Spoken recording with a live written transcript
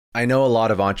I know a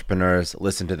lot of entrepreneurs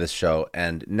listen to this show,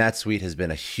 and NetSuite has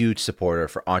been a huge supporter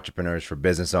for entrepreneurs, for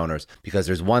business owners, because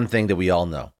there's one thing that we all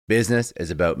know. Business is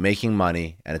about making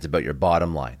money, and it's about your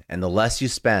bottom line. And the less you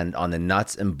spend on the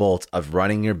nuts and bolts of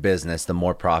running your business, the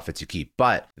more profits you keep.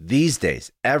 But these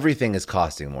days, everything is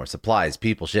costing more. Supplies,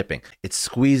 people, shipping. It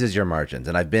squeezes your margins,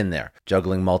 and I've been there,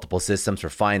 juggling multiple systems for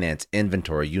finance,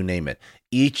 inventory, you name it,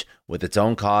 each with its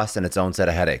own costs and its own set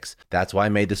of headaches. That's why I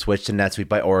made the switch to NetSuite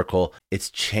by Oracle. It's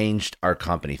changed our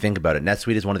company. Think about it.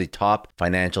 NetSuite is one of the top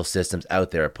financial systems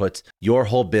out there. It puts your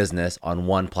whole business on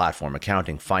one platform: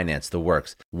 accounting, finance, the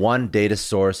works. One data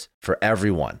source for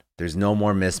everyone. There's no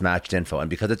more mismatched info. And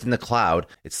because it's in the cloud,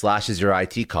 it slashes your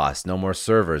IT costs. No more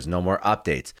servers, no more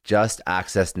updates. Just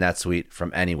access NetSuite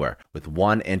from anywhere. With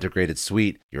one integrated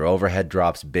suite, your overhead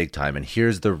drops big time. And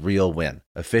here's the real win: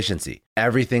 efficiency.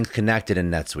 Everything's connected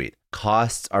in NetSuite.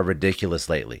 Costs are ridiculous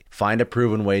lately. Find a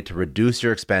proven way to reduce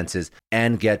your expenses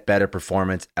and get better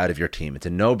performance out of your team. It's a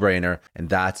no-brainer, and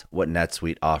that's what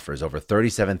NetSuite offers. Over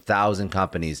 37,000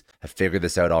 companies have figured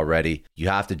this out already. You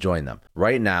have to join them.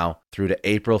 Right now, through to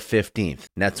April 15th,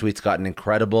 NetSuite's got an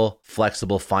incredible,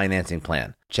 flexible financing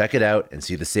plan. Check it out and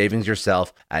see the savings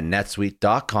yourself at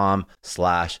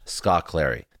netsuite.com/Scott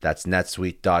Clary. That's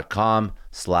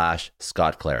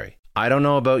netsuite.com/Scott Clary. I don't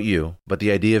know about you, but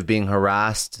the idea of being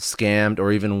harassed, scammed,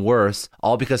 or even worse,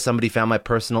 all because somebody found my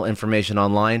personal information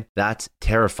online, that's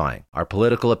terrifying. Our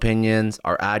political opinions,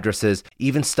 our addresses,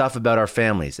 even stuff about our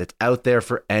families, it's out there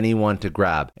for anyone to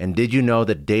grab. And did you know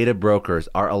that data brokers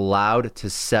are allowed to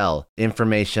sell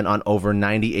information on over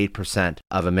 98%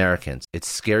 of Americans? It's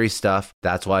scary stuff.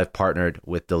 That's why I've partnered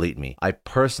with Delete Me. I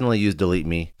personally use Delete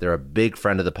Me. They're a big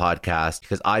friend of the podcast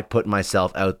because I put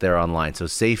myself out there online. So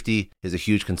safety is a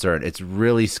huge concern. It's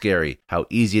really scary how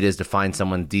easy it is to find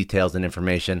someone's details and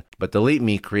information, but Delete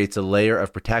Me creates a layer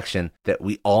of protection that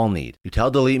we all need. You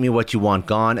tell Delete Me what you want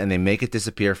gone, and they make it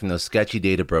disappear from those sketchy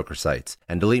data broker sites.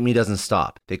 And Delete Me doesn't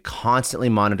stop. They constantly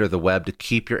monitor the web to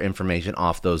keep your information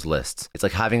off those lists. It's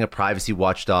like having a privacy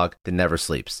watchdog that never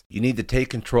sleeps. You need to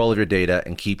take control of your data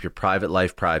and keep your private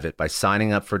life private by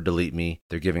signing up for Delete Me.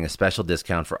 They're giving a special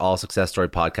discount for all Success Story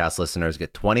podcast listeners.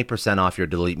 Get 20% off your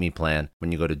Delete Me plan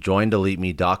when you go to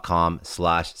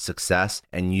joindeleteme.com/success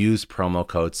and use promo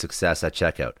code success at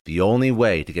checkout. The only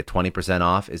way to get 20%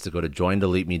 off is to go to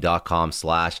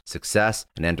joindeleteme.com/success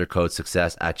and enter code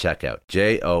success at checkout.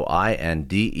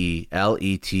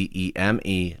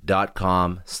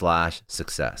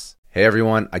 joindeleteme.com/success. Hey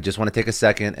everyone, I just want to take a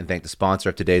second and thank the sponsor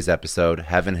of today's episode,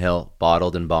 Heaven Hill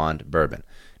Bottled and Bond Bourbon.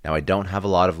 Now, I don't have a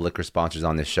lot of liquor sponsors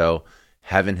on this show.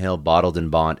 Heaven Hill Bottled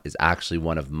and Bond is actually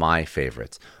one of my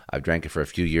favorites. I've drank it for a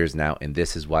few years now, and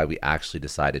this is why we actually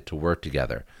decided to work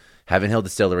together. Heaven Hill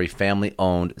Distillery, family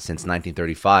owned since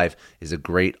 1935, is a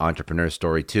great entrepreneur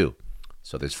story too.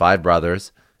 So there's 5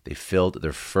 brothers. They filled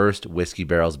their first whiskey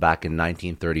barrels back in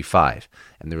 1935,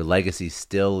 and their legacy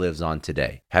still lives on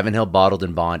today. Heaven Hill Bottled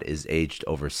and Bond is aged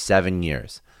over 7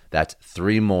 years. That's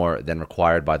 3 more than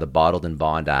required by the Bottled and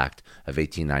Bond Act of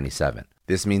 1897.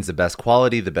 This means the best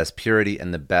quality, the best purity,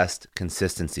 and the best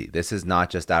consistency. This is not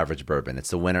just average bourbon.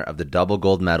 It's the winner of the double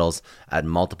gold medals at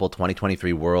multiple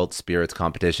 2023 World Spirits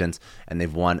competitions, and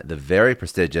they've won the very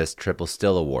prestigious Triple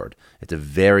Still Award. It's a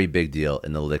very big deal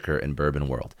in the liquor and bourbon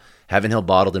world. Heaven Hill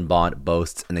Bottled and Bond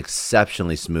boasts an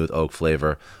exceptionally smooth oak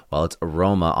flavor, while its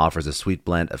aroma offers a sweet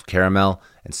blend of caramel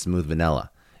and smooth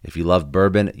vanilla. If you love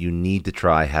bourbon, you need to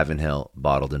try Heaven Hill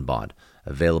Bottled and Bond.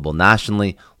 Available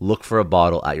nationally, look for a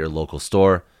bottle at your local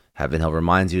store. Heaven Hill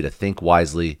reminds you to think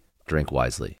wisely, drink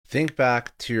wisely. Think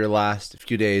back to your last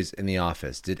few days in the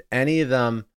office. Did any of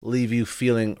them leave you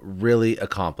feeling really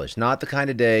accomplished? Not the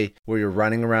kind of day where you're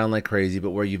running around like crazy,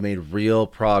 but where you've made real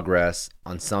progress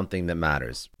on something that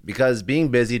matters. Because being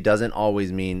busy doesn't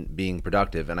always mean being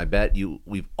productive, and I bet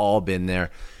we've all been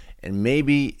there. And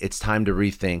maybe it's time to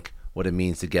rethink what it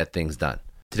means to get things done.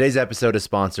 Today's episode is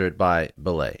sponsored by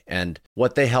Belay, and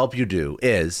what they help you do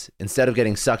is, instead of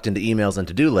getting sucked into emails and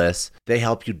to-do lists, they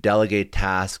help you delegate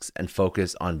tasks and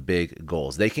focus on big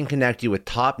goals. They can connect you with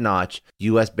top-notch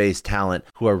US-based talent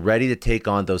who are ready to take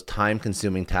on those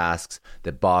time-consuming tasks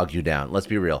that bog you down. Let's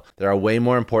be real. There are way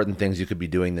more important things you could be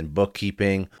doing than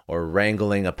bookkeeping or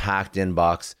wrangling a packed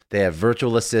inbox. They have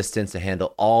virtual assistants to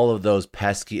handle all of those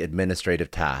pesky administrative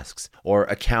tasks, or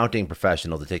accounting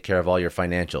professionals to take care of all your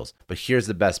financials. But here's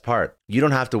the best part. You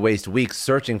don't have to waste weeks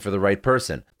searching for the right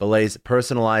person. Belay's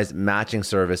personalized matching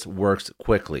service works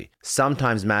quickly,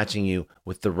 sometimes matching you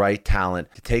with the right talent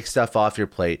to take stuff off your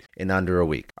plate in under a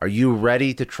week. Are you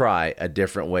ready to try a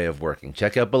different way of working?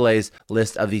 Check out Belay's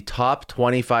list of the top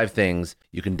 25 things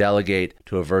you can delegate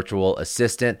to a virtual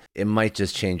assistant. It might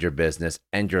just change your business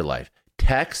and your life.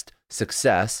 Text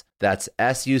SUCCESS, that's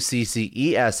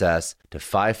SUCCESS, to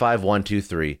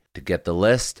 55123 to get the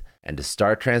list and to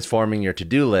start transforming your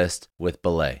to-do list with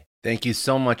Belay. Thank you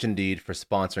so much, Indeed, for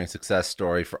sponsoring Success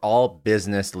Story. For all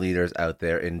business leaders out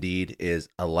there, Indeed is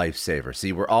a lifesaver.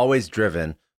 See, we're always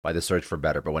driven by the search for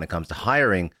better, but when it comes to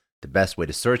hiring, the best way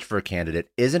to search for a candidate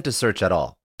isn't to search at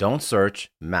all. Don't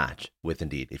search, match with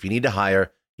Indeed. If you need to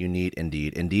hire, you need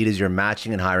Indeed. Indeed is your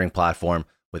matching and hiring platform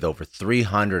with over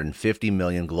 350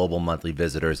 million global monthly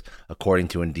visitors, according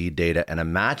to Indeed data, and a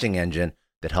matching engine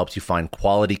that helps you find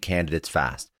quality candidates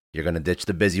fast. You're going to ditch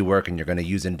the busy work and you're going to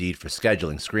use Indeed for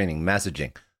scheduling, screening,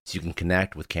 messaging, so you can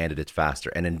connect with candidates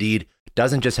faster. And Indeed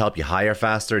doesn't just help you hire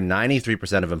faster.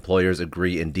 93% of employers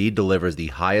agree Indeed delivers the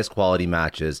highest quality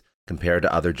matches compared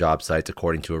to other job sites,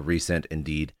 according to a recent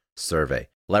Indeed survey.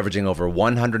 Leveraging over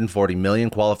 140 million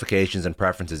qualifications and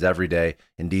preferences every day,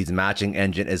 Indeed's matching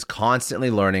engine is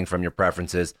constantly learning from your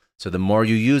preferences, so the more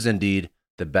you use Indeed,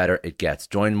 the better it gets.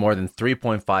 Join more than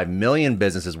 3.5 million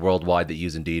businesses worldwide that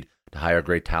use Indeed to hire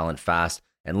great talent fast.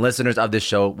 And listeners of this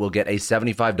show will get a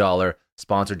 $75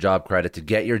 sponsored job credit to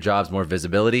get your jobs more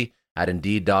visibility at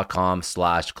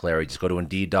Indeed.com/Clary. Just go to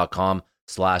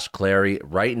Indeed.com/Clary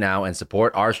right now and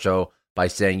support our show by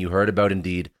saying you heard about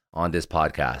Indeed on this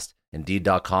podcast.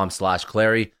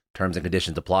 Indeed.com/Clary. Terms and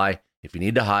conditions apply. If you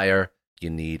need to hire, you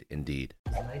need Indeed.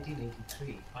 In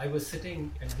 1983, I was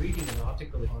sitting and reading an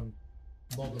article on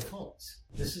mobile phones.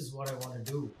 This is what I want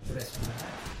to do the rest of my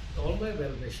life. All my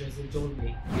well-wishers have told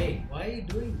me, hey, why are you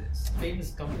doing this?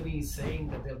 Famous companies saying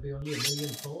that there'll be only 1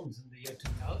 million phones in the year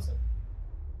 2000.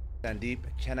 Sandeep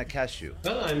Chennakeshu.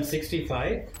 Well, I'm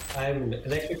 65. I'm an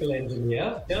electrical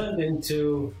engineer, turned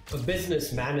into a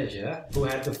business manager who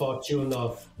had the fortune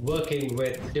of working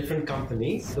with different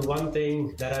companies. The one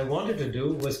thing that I wanted to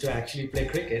do was to actually play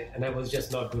cricket, and I was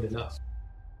just not good enough.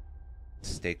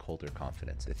 Stakeholder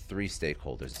confidence. The three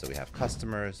stakeholders. So we have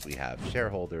customers, we have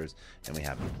shareholders, and we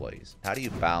have employees. How do you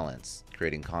balance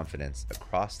creating confidence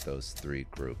across those three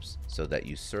groups so that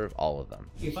you serve all of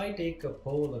them? If I take a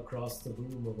poll across the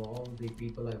room of all the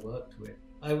people I worked with,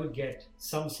 I would get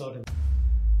some sort of...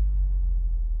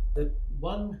 The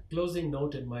one closing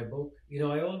note in my book,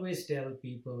 I always tell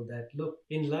people that, look,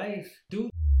 in life,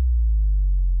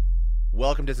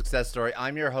 Welcome to Success Story.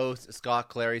 I'm your host, Scott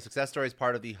Clary. Success Story is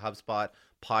part of the HubSpot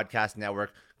podcast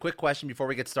network. Quick question before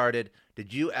we get started.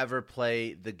 Did you ever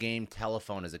play the game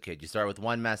telephone as a kid? You start with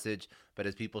one message, but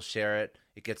as people share it,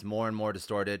 it gets more and more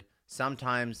distorted.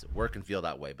 Sometimes work can feel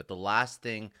that way, but the last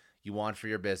thing you want for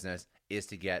your business is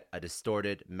to get a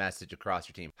distorted message across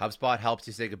your team. HubSpot helps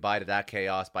you say goodbye to that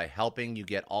chaos by helping you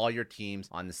get all your teams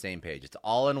on the same page. It's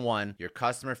all in one. Your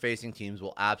customer-facing teams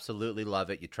will absolutely love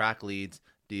it. You track leads,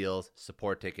 deals,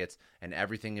 support tickets, and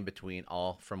everything in between,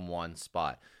 all from one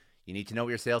spot. You need to know what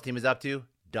your sales team is up to?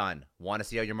 Done. Want to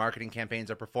see how your marketing campaigns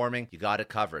are performing? You got it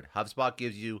covered. HubSpot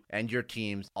gives you and your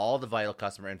teams all the vital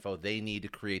customer info they need to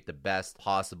create the best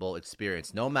possible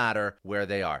experience, no matter where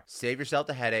they are. Save yourself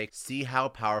the headache. See how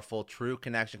powerful true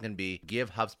connection can be.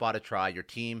 Give HubSpot a try. Your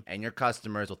team and your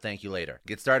customers will thank you later.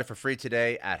 Get started for free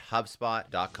today at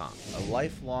HubSpot.com. A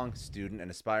lifelong student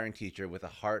and aspiring teacher with a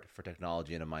heart for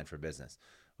technology and a mind for business.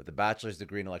 With a bachelor's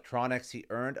degree in electronics, he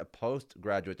earned a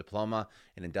postgraduate diploma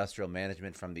in industrial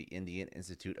management from the Indian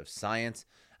Institute of Science,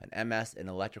 an MS in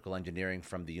electrical engineering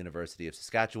from the University of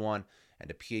Saskatchewan,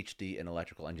 and a PhD in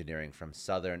electrical engineering from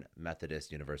Southern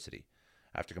Methodist University.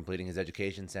 After completing his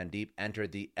education, Sandeep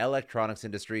entered the electronics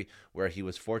industry, where he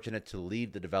was fortunate to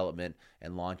lead the development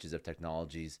and launches of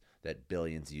technologies that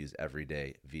billions use every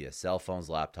day via cell phones,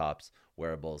 laptops,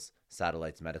 wearables,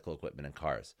 satellites, medical equipment, and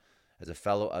cars. As a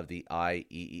fellow of the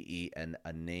IEEE and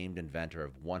a named inventor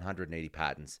of 180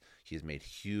 patents, he has made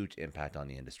huge impact on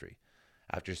the industry.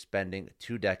 After spending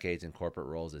 2 decades in corporate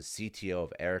roles as CTO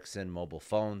of Ericsson Mobile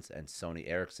Phones and Sony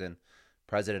Ericsson,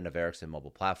 president of Ericsson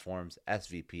Mobile Platforms,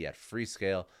 SVP at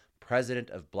Freescale, president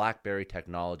of BlackBerry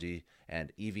Technology,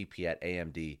 and EVP at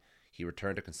AMD, he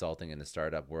returned to consulting in the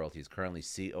startup world. He's currently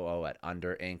COO at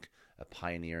Under Inc., a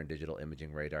pioneer in digital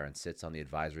imaging radar, and sits on the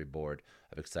advisory board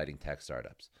of exciting tech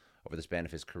startups. Over the span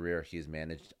of his career, he has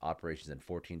managed operations in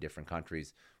 14 different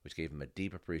countries, which gave him a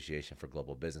deep appreciation for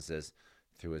global businesses.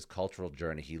 Through his cultural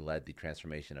journey, he led the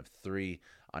transformation of 3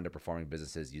 underperforming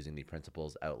businesses using the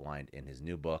principles outlined in his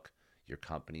new book, Your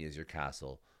Company is Your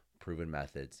Castle, proven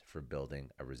methods for building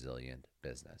a resilient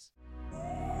business.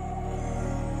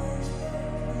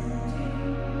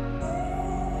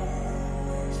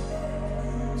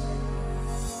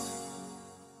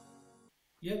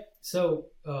 Yep. So,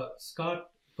 Scott,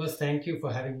 first, thank you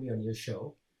for having me on your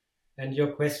show. And your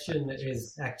My question pleasure.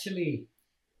 is actually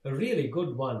a really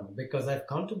good one because I've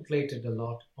contemplated a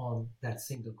lot on that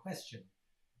single question.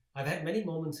 I've had many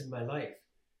moments in my life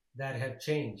that have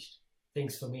changed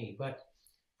things for me, but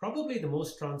probably the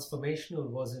most transformational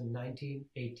was in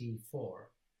 1984.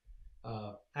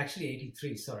 Actually,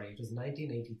 83, sorry, it was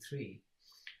 1983.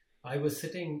 I was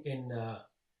sitting in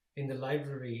the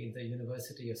library in the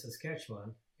University of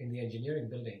Saskatchewan in the engineering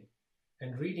building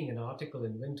and reading an article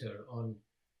in winter on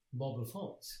mobile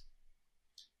phones.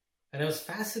 And I was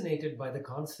fascinated by the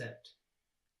concept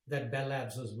that Bell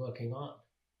Labs was working on.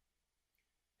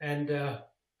 And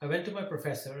I went to my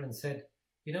professor and said,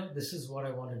 this is what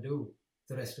I want to do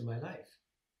the rest of my life.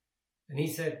 And he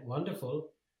said,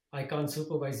 wonderful. I can't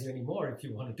supervise you anymore. If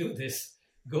you want to do this,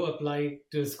 go apply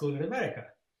to a school in America.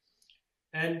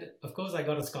 And of course, I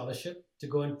got a scholarship to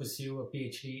go and pursue a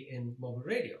PhD in mobile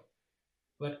radio.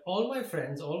 But all my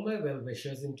friends, all my well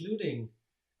wishers, including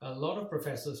a lot of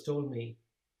professors, told me,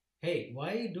 hey,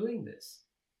 why are you doing this?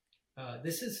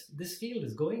 This field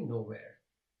is going nowhere.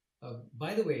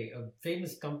 By the way, a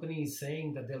famous company is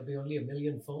saying that there'll be only 1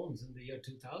 million phones in the year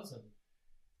 2000.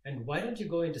 And why don't you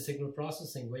go into signal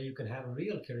processing where you can have a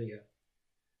real career?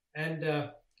 And,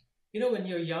 when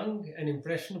you're young and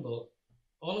impressionable,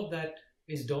 all of that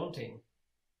is daunting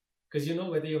because you know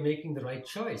whether you're making the right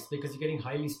choice because you're getting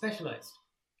highly specialized.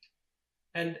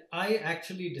 And I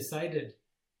actually decided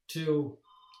to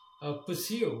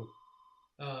pursue.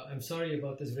 I'm sorry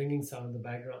about this ringing sound in the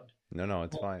background. No, no,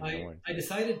 it's fine. No worries. I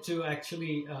decided to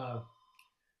actually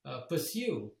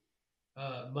pursue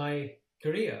my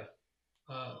career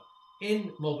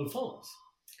in mobile phones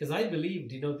because I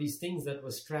believed, these things that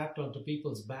were strapped onto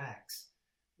people's backs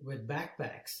with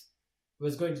backpacks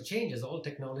was going to change as all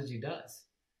technology does.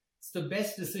 It's the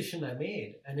best decision I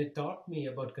made, and it taught me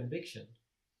about conviction.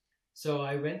 So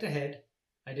I went ahead,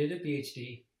 I did a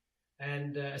PhD,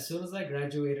 and as soon as I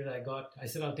graduated, I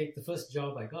said, I'll take the first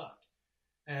job I got.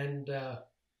 And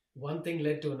one thing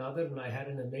led to another, and I had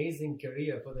an amazing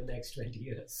career for the next 20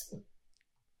 years.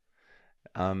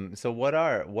 So what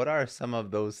are some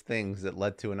of those things that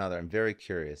led to another? I'm very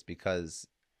curious because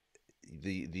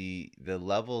the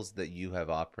levels that you have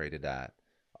operated at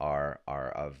are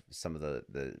of some of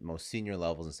the most senior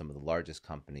levels in some of the largest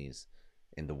companies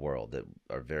in the world that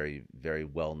are very, very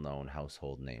well known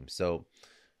household names. So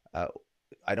uh,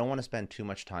 I don't want to spend too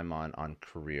much time on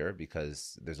career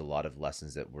because there's a lot of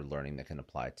lessons that we're learning that can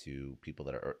apply to people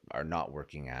that are not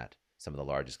working at some of the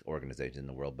largest organizations in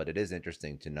the world. But it is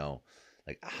interesting to know,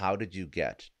 like, how did you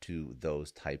get to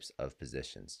those types of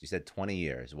positions? You said 20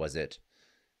 years. Was it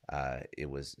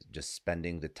was just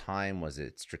spending the time? Was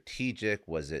it strategic?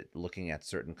 Was it looking at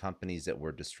certain companies that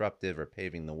were disruptive or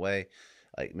paving the way?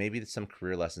 Like maybe some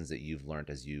career lessons that you've learned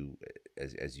as you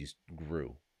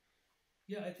grew.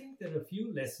 Yeah, I think there are a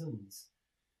few lessons.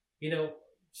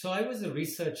 So I was a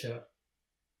researcher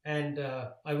and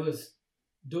I was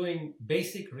doing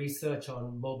basic research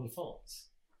on mobile phones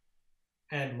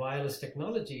and wireless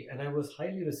technology, and I was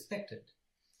highly respected.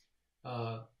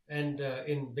 And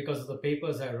in because of the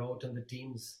papers I wrote and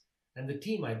the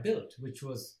team I built, which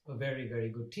was a very, very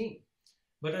good team.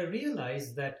 But I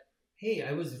realized that, hey,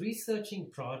 I was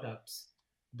researching products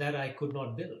that I could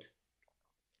not build.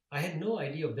 I had no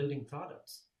idea of building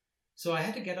products. So I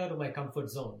had to get out of my comfort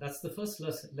zone. That's the first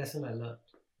lesson I learned.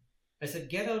 I said,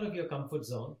 get out of your comfort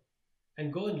zone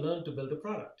and go and learn to build a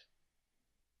product.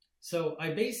 So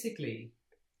I basically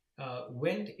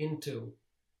went into,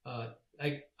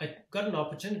 I got an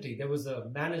opportunity. There was a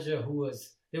manager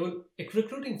they were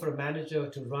recruiting for a manager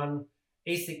to run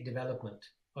ASIC development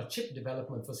or chip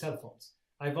development for cell phones.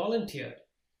 I volunteered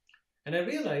and I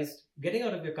realized getting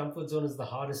out of your comfort zone is the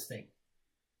hardest thing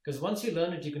because once you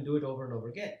learn it, you can do it over and over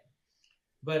again.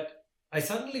 But I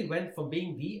suddenly went from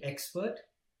being the expert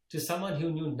to someone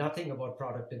who knew nothing about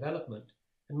product development.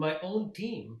 And my own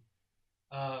team,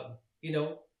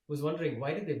 was wondering,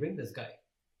 why did they bring this guy?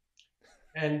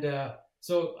 And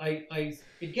so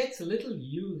it gets a little,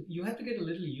 you have to get a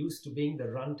little used to being the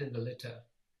runt in the litter,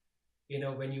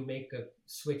 when you make a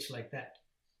switch like that.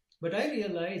 But I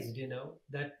realized,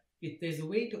 that there's a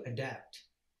way to adapt.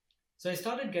 So I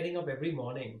started getting up every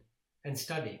morning and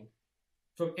studying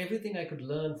from everything I could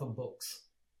learn from books.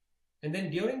 And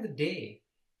then during the day,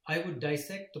 I would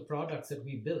dissect the products that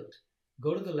we built,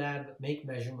 go to the lab, make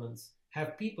measurements,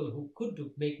 have people who could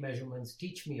make measurements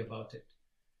teach me about it.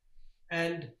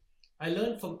 And I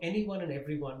learned from anyone and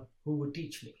everyone who would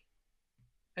teach me.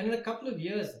 And in a couple of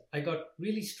years, I got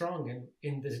really strong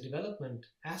in this development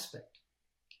aspect.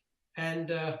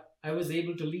 And I was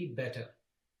able to lead better.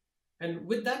 And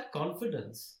with that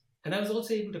confidence, and I was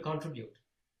also able to contribute.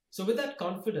 So with that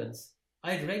confidence,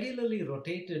 I regularly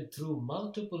rotated through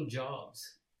multiple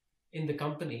jobs in the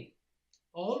company,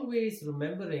 always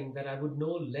remembering that I would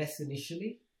know less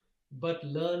initially, but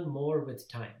learn more with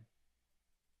time.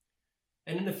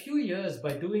 And in a few years,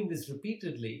 by doing this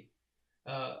repeatedly,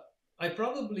 I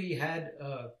probably had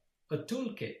a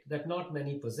toolkit that not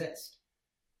many possessed.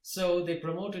 So they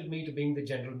promoted me to being the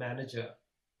general manager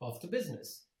of the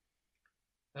business.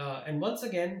 And once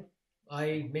again,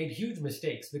 I made huge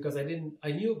mistakes because I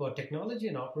knew about technology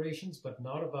and operations, but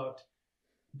not about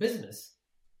business.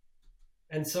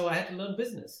 And so I had to learn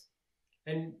business.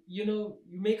 And you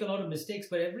make a lot of mistakes,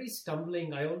 but every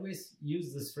stumbling, I always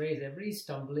use this phrase, every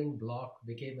stumbling block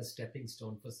became a stepping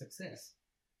stone for success.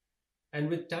 And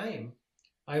with time,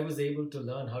 I was able to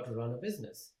learn how to run a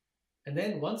business. And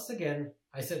then once again,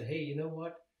 I said, hey, you know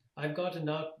what? I've got to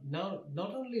now not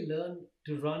only learn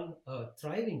to run a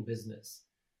thriving business,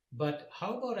 but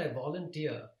how about I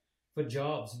volunteer for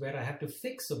jobs where I have to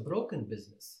fix a broken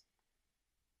business?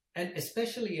 And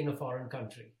especially in a foreign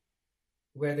country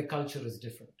where the culture is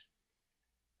different.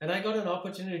 And I got an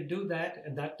opportunity to do that,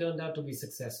 and that turned out to be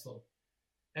successful.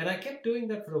 And I kept doing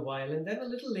that for a while. And then a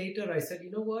little later, I said,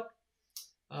 you know what?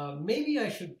 Maybe I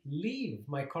should leave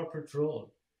my corporate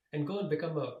role and go and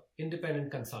become an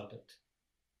independent consultant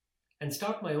and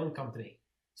start my own company.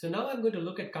 So now I'm going to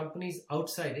look at companies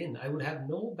outside in. I would have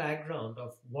no background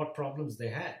of what problems they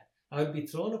had. I would be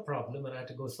thrown a problem and I had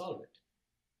to go solve it.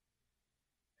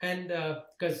 And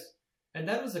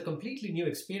that was a completely new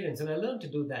experience, and I learned to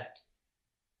do that.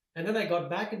 And then I got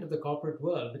back into the corporate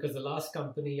world because the last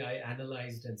company I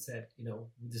analyzed and said,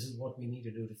 this is what we need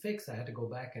to do to fix. I had to go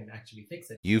back and actually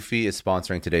fix it. Eufy is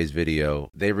sponsoring today's video.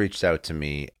 They reached out to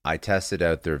me. I tested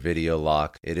out their video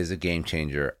lock. It is a game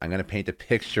changer. I'm going to paint a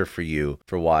picture for you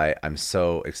for why I'm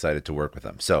so excited to work with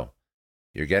them. So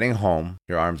you're getting home,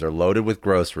 your arms are loaded with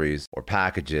groceries or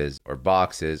packages or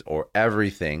boxes or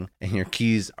everything, and your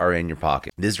keys are in your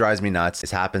pocket. This drives me nuts.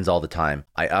 This happens all the time.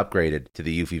 I upgraded to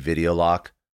the Eufy video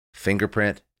lock.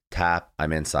 Fingerprint, tap,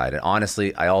 I'm inside. And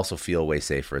honestly, I also feel way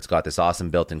safer. It's got this awesome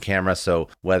built-in camera, so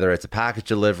whether it's a package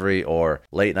delivery or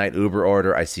late night Uber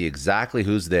order, I see exactly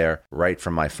who's there right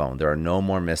from my phone. There are no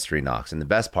more mystery knocks. And the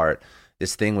best part,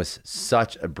 this thing was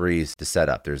such a breeze to set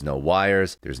up. There's no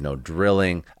wires, there's no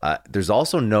drilling. There's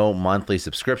also no monthly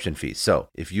subscription fees. So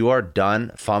if you are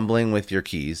done fumbling with your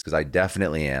keys, because I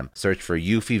definitely am, search for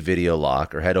Eufy Video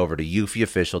Lock or head over to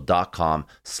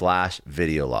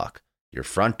eufyofficial.com/video lock. Your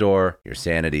front door, your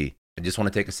sanity. I just want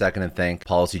to take a second and thank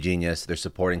Policy Genius. They're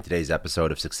supporting today's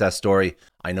episode of Success Story.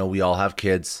 I know we all have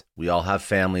kids, we all have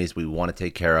families we want to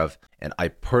take care of, and I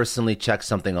personally checked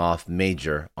something off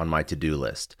major on my to-do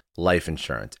list: life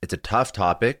insurance. It's a tough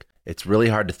topic. It's really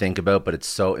hard to think about, but it's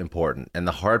so important. And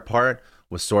the hard part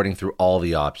was sorting through all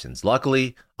the options.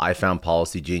 Luckily, I found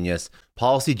Policy Genius.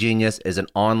 Policy Genius is an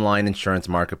online insurance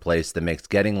marketplace that makes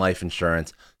getting life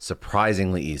insurance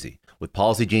surprisingly easy. With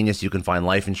Policy Genius, you can find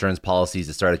life insurance policies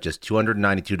that start at just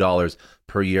 $292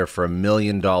 per year for $1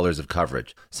 million of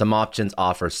coverage. Some options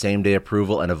offer same-day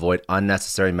approval and avoid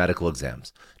unnecessary medical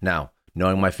exams. Now,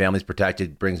 knowing my family's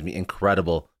protected brings me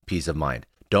incredible peace of mind.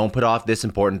 Don't put off this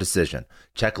important decision.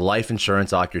 Check life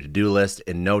insurance off your to-do list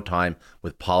in no time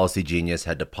with Policy Genius.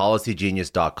 Head to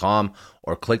policygenius.com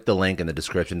or click the link in the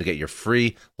description to get your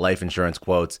free life insurance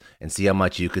quotes and see how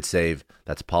much you could save.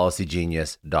 That's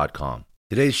policygenius.com.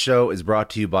 Today's show is brought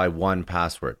to you by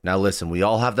 1Password. Now listen, we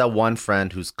all have that one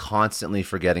friend who's constantly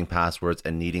forgetting passwords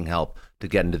and needing help to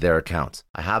get into their accounts.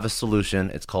 I have a solution.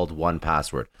 It's called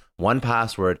 1Password.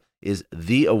 1Password is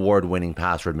the award-winning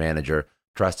password manager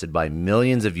trusted by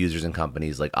millions of users and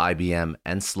companies like IBM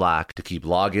and Slack to keep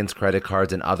logins, credit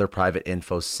cards, and other private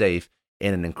info safe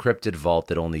in an encrypted vault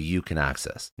that only you can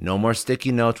access. No more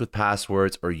sticky notes with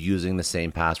passwords or using the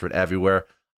same password everywhere.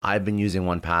 I've been using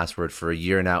 1Password for a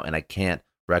year now, and I can't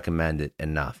recommend it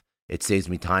enough. It saves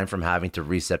me time from having to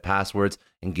reset passwords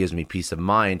and gives me peace of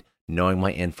mind knowing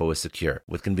my info is secure.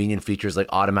 With convenient features like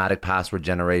automatic password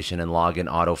generation and login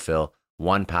autofill,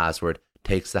 1Password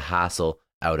takes the hassle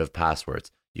out of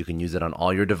passwords. You can use it on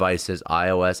all your devices,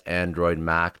 iOS, Android,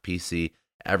 Mac, PC.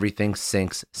 Everything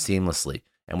syncs seamlessly.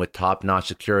 And with top-notch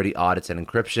security audits and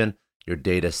encryption, your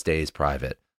data stays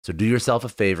private. So do yourself a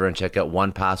favor and check out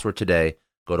 1Password today.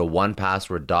 Go to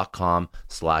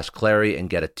onepassword.com/Clary and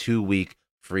get a 2-week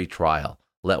free trial.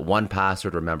 Let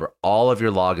 1Password remember all of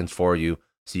your logins for you.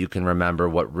 so you can remember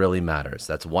what really matters.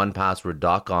 That's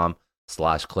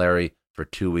onepassword.com/Clary for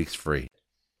 2 weeks free.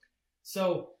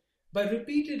 So, by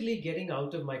repeatedly getting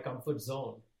out of my comfort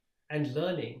zone and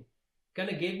learning, kind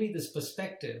of gave me this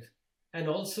perspective. And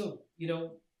also,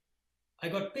 I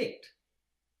got picked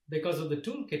because of the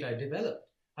toolkit I developed.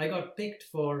 I got picked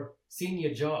for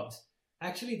senior jobs.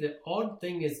 Actually, the odd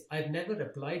thing is, I've never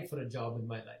applied for a job in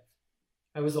my life.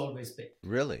 I was always picked.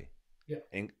 Really? Yeah.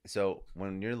 And so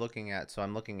when you're looking at, so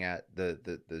I'm looking at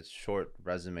the short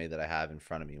resume that I have in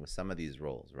front of me with some of these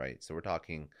roles, right? So we're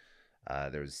talking,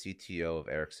 there was CTO of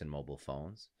Ericsson Mobile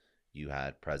Phones. You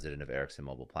had president of Ericsson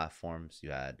Mobile Platforms.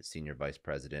 You had senior vice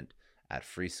president at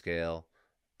Freescale,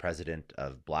 president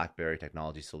of BlackBerry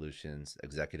Technology Solutions,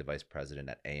 executive vice president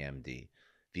at AMD.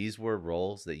 These were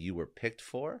roles that you were picked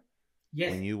for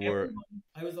Yes, when you were, everyone.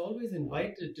 I was always what?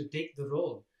 invited to take the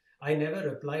role. I never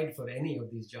applied for any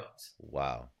of these jobs.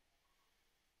 Wow,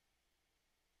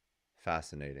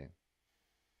 fascinating.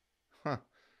 Huh.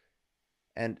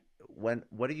 And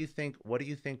what do you think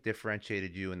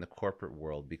differentiated you in the corporate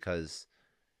world? Because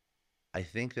I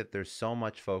think that there's so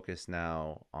much focus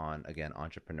now on, again,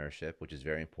 entrepreneurship, which is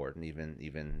very important.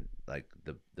 Even like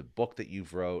the book that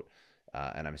you've wrote,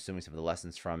 and I'm assuming some of the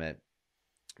lessons from it,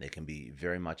 they can be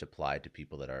very much applied to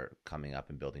people that are coming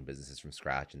up and building businesses from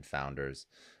scratch and founders.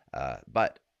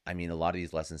 But I mean, a lot of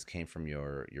these lessons came from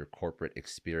your corporate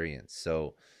experience.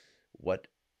 So what,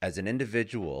 as an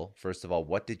individual, first of all,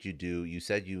 what did you do? You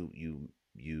said you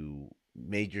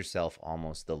made yourself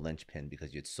almost the linchpin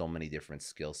because you had so many different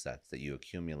skill sets that you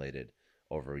accumulated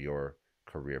over your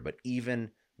career. But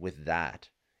even with that,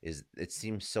 is it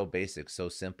seems so basic, so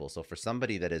simple. So for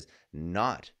somebody that is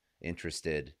not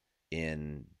interested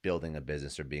in building a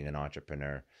business or being an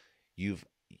entrepreneur, you've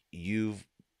you've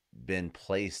been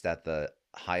placed at the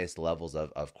highest levels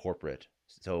of corporate.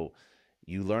 So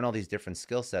you learn all these different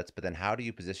skill sets, but then how do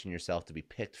you position yourself to be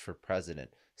picked for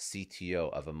president,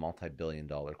 CTO of a multi-billion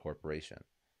dollar corporation?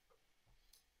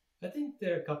 I think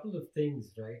there are a couple of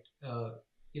things, right?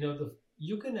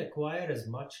 You can acquire as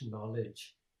much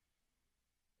knowledge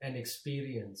and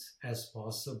experience as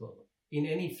possible in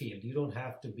any field. You don't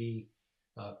have to be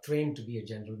trained to be a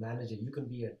general manager. You can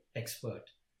be an expert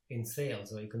in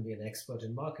sales, or you can be an expert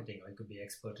in marketing, or you could be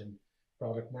expert in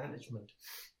product management.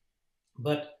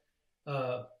 But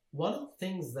one of the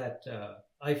things that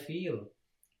I feel,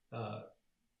 uh,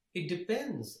 it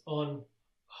depends on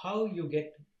how you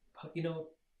get, you know,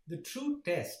 the true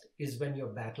test is when you're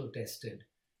battle tested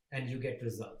and you get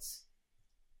results.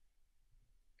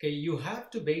 Okay, you have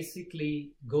to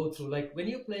basically go through, like when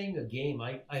you're playing a game,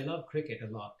 I love cricket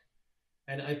a lot,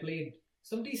 and I played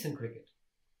some decent cricket.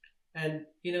 And,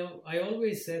 I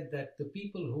always said that the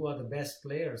people who are the best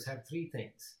players have three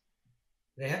things: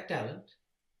 they have talent,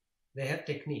 they have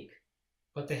technique,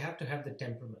 but they have to have the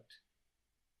temperament.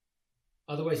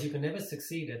 Otherwise, you can never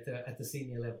succeed at the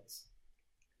senior levels.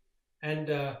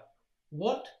 And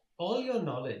what all your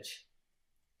knowledge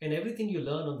and everything you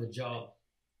learn on the job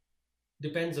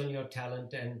depends on your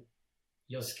talent and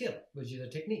your skill, which is a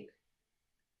technique.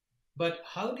 But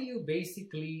how do you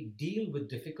basically deal with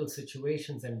difficult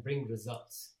situations and bring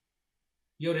results?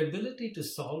 Your ability to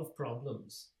solve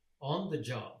problems on the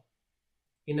job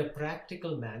in a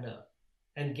practical manner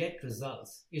and get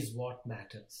results is what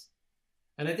matters.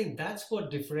 And I think that's what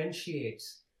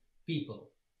differentiates people.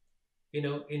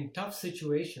 In tough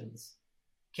situations,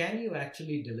 can you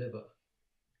actually deliver?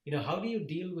 How do you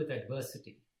deal with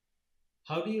adversity?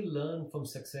 How do you learn from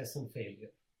success and failure?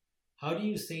 How do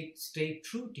you stay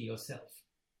true to yourself?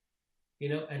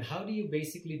 And how do you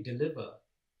basically deliver,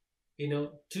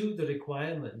 to the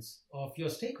requirements of your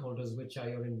stakeholders, which are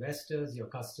your investors, your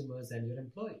customers, and your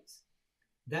employees?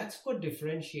 That's what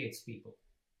differentiates people.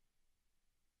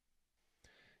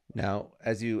 Now,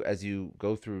 as you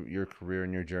go through your career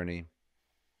and your journey,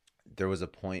 there was a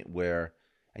point where,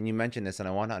 and you mentioned this, and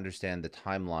I want to understand the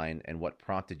timeline and what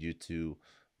prompted you to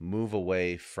move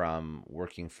away from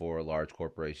working for large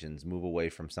corporations, move away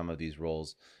from some of these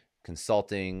roles,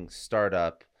 consulting,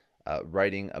 startup,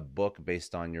 writing a book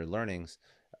based on your learnings.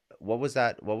 What was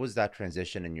that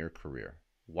transition in your career?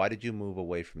 Why did you move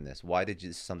away from this? Why did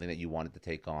you, something that you wanted to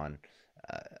take on?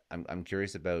 I'm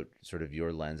curious about sort of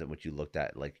your lens at which you looked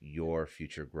at like your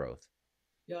future growth.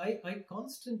 Yeah, I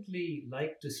constantly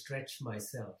like to stretch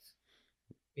myself,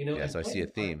 Yeah, and so I why see a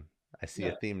do I? theme. I see a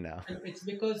Yeah, theme now. and it's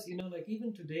because, like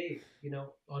even today,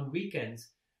 on weekends,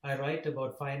 I write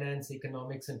about finance,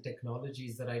 economics, and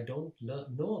technologies that I don't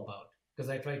know about because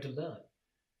I try to learn.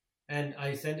 And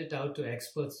I send it out to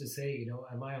experts to say,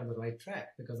 am I on the right track?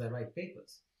 Because I write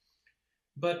papers.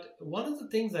 But one of the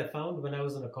things I found when I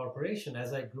was in a corporation,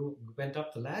 as I went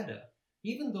up the ladder,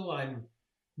 even though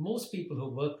most people who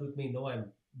worked with me know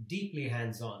I'm deeply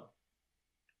hands-on,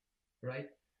 right?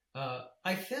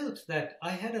 I felt that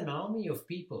I had an army of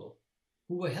people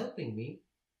who were helping me,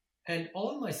 and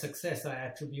all my success I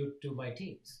attribute to my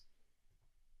teams,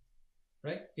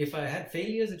 right? If I had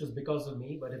failures, it was because of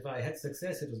me, but if I had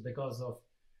success, it was because of,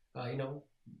 you know,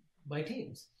 my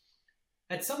teams.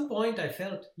 At some point, I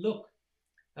felt, look,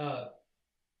 uh,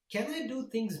 can I do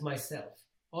things myself,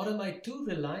 or am I too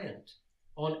reliant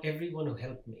on everyone who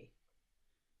helped me?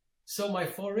 So my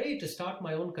foray to start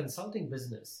my own consulting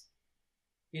business,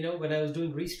 when I was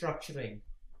doing restructuring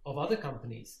of other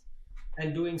companies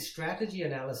and doing strategy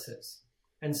analysis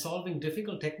and solving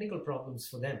difficult technical problems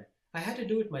for them, I had to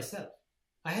do it myself.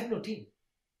 I had no team,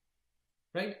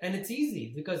 right? And it's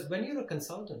easy because when you're a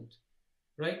consultant,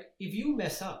 right, if you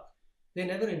mess up, they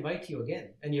never invite you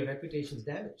again and your reputation's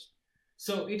damaged.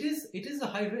 So it is a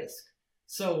high risk.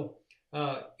 So,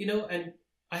 and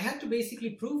I had to basically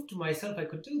prove to myself I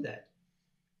could do that.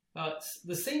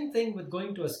 The same thing with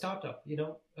going to a startup.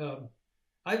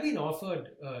 I've been offered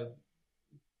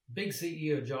big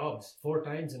CEO jobs 4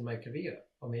 times in my career,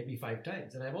 or maybe 5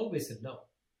 times, and I've always said no,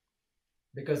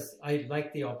 because I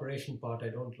like the operation part. I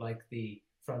don't like the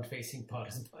front-facing part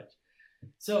as much.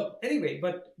 So anyway,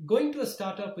 but going to a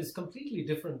startup is completely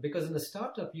different, because in a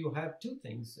startup you have 2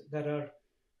 things that are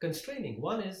constraining.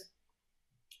 One is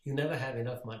you never have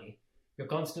enough money. You're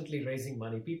constantly raising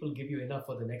money. People give you enough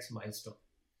for the next milestone.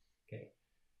 Okay.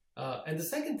 And the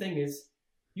second thing is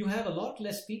you have a lot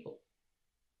less people.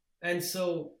 And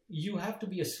so you have to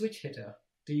be a switch hitter,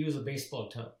 to use a baseball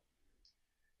term.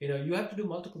 You have to do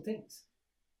multiple things.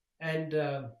 And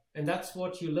that's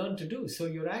what you learn to do. So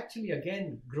you're actually,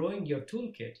 again, growing your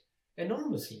toolkit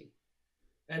enormously.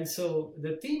 And so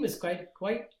the theme is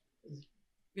quite,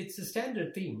 it's a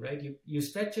standard theme, right? You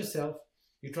stretch yourself,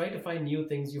 you try to find new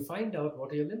things, you find out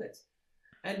what are your limits.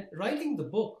 And writing the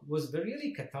book was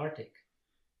really cathartic,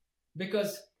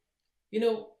 because,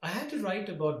 I had to write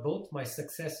about both my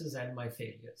successes and my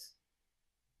failures,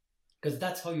 because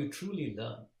that's how you truly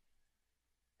learn.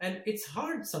 And it's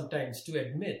hard sometimes to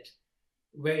admit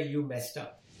where you messed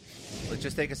up. Let's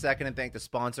just take a second and thank the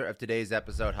sponsor of today's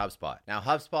episode, HubSpot. Now,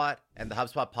 HubSpot and the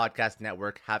HubSpot Podcast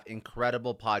Network have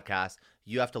incredible podcasts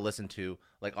you have to listen to,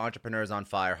 like Entrepreneurs on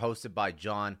Fire, hosted by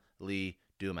John Lee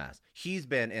Dumas. He's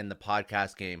been in the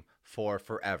podcast game for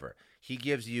forever. He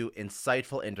gives you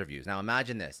insightful interviews. Now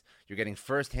imagine this. You're getting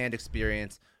firsthand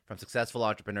experience from successful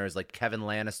entrepreneurs like Kevin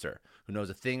Lannister, who knows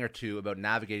a thing or two about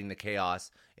navigating the chaos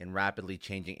in rapidly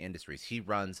changing industries. He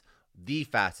runs the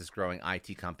fastest growing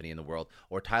IT company in the world.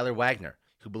 Or Tyler Wagner,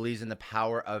 who believes in the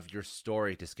power of your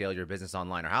story to scale your business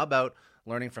online. Or how about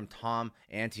learning from Tom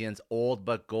Antion's old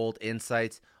but gold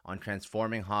insights on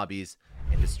transforming hobbies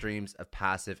into streams of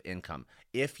passive income?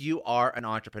 If you are an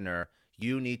entrepreneur,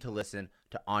 you need to listen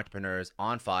to Entrepreneurs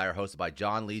on Fire, hosted by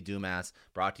John Lee Dumas,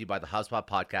 brought to you by the HubSpot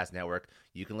Podcast Network.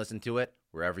 You can listen to it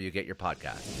wherever you get your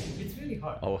podcasts. It's really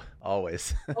hard. Oh,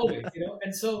 always. Always,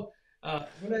 And so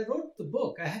when I wrote the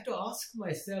book, I had to ask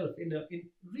myself in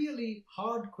really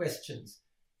hard questions.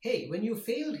 Hey, when you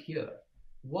failed here,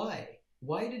 why?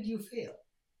 Why did you fail?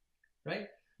 Right?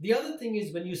 The other thing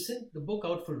is, when you send the book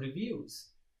out for reviews,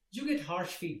 you get harsh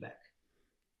feedback.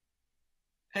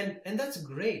 And that's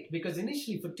great, because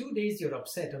initially for 2 days you're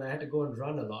upset, and I had to go and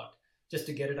run a lot just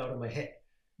to get it out of my head.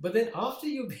 But then after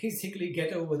you basically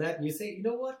get over that and you say, you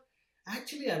know what?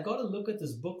 Actually, I've got to look at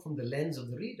this book from the lens of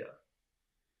the reader,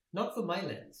 not from my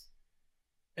lens.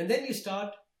 And then you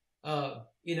start,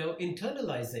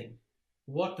 internalizing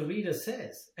what the reader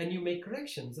says, and you make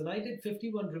corrections. And I did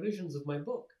 51 revisions of my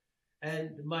book.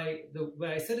 And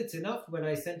where I said it's enough, when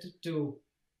I sent it to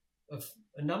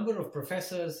a number of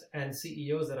professors and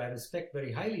CEOs that I respect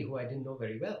very highly, who I didn't know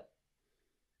very well.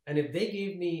 And if they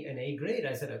gave me an A grade,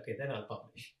 I said, okay, then I'll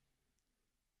publish.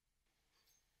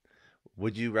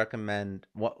 Would you recommend,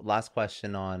 last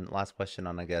question on,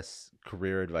 I guess,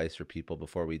 career advice for people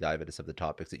before we dive into some of the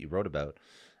topics that you wrote about?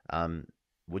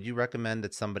 Would you recommend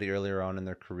that somebody earlier on in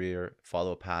their career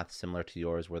follow a path similar to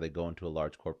yours, where they go into a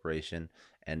large corporation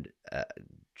and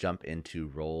jump into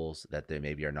roles that they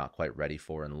maybe are not quite ready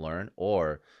for and learn?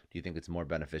 Or do you think it's more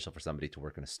beneficial for somebody to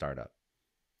work in a startup?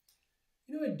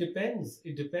 It depends.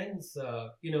 It depends.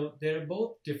 They're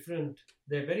both different.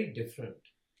 They're very different.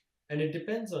 And it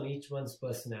depends on each one's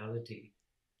personality.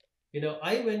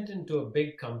 I went into a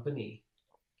big company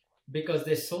because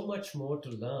there's so much more to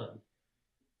learn.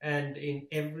 And in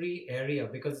every area,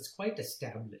 because it's quite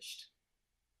established,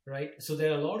 right? So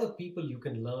there are a lot of people you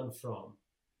can learn from.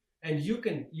 And you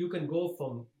can go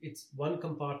from it's one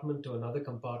compartment to another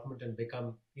compartment and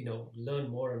become, learn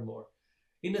more and more.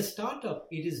 In a startup,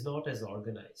 it is not as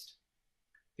organized.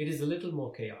 It is a little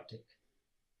more chaotic.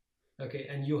 Okay,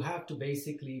 and you have to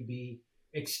basically be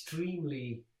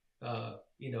extremely,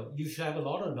 you should have a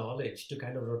lot of knowledge to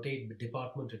kind of rotate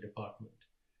department to department.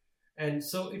 And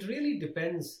so it really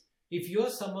depends. If you're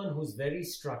someone who's very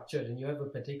structured and you have a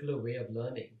particular way of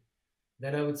learning,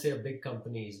 then I would say a big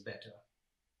company is better.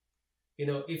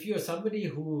 If you're somebody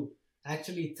who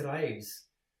actually thrives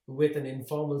with an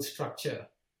informal structure,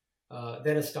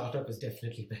 then a startup is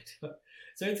definitely better.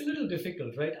 So it's a little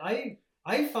difficult, right?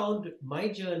 I found my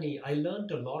journey, I learned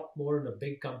a lot more in a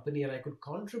big company, and I could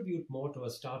contribute more to a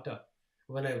startup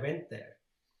when I went there,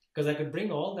 because I could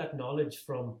bring all that knowledge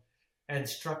from and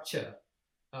structure,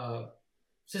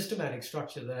 systematic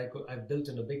structure that I've built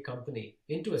in a big company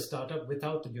into a startup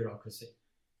without the bureaucracy.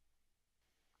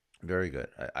 Very good.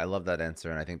 I love that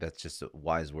answer. And I think that's just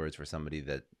wise words for somebody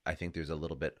that I think there's a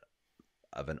little bit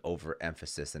of an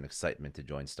overemphasis and excitement to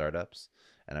join startups.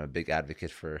 And I'm a big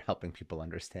advocate for helping people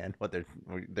understand what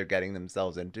they're getting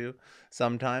themselves into.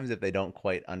 Sometimes if they don't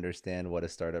quite understand what a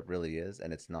startup really is,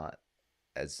 and as it's not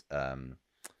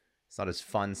as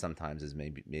fun sometimes as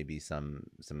maybe some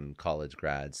college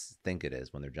grads think it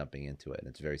is when they're jumping into it, and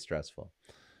it's very stressful.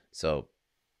 So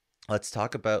let's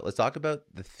talk about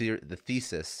the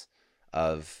thesis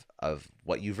of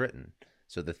what you've written.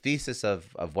 So the thesis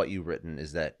of what you've written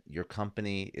is that your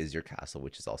company is your castle,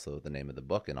 which is also the name of the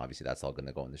book, and obviously that's all going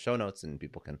to go in the show notes, and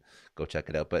people can go check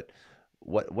it out. But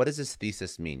what does this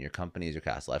thesis mean? Your company is your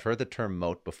castle. I've heard the term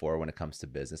moat before when it comes to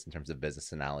business in terms of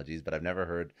business analogies, but I've never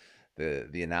heard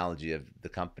the analogy of the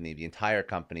company. The entire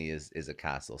company is a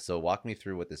castle. So walk me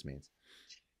through what this means.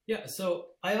 Yeah. So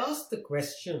I asked the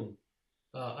question.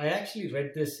 I actually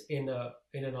read this in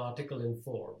an article in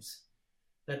Forbes,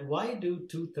 that why do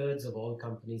 2/3 of all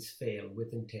companies fail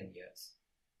within 10 years?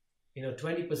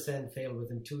 20% fail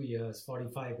within 2 years,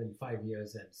 45 in 5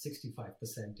 years, and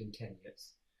 65% in 10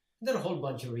 years. There are a whole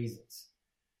bunch of reasons.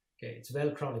 Okay, it's well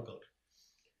chronicled.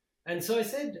 And so I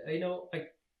said,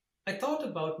 I thought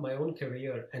about my own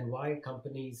career and why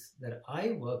companies that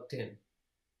I worked in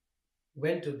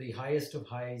went to the highest of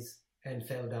highs and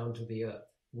fell down to the earth.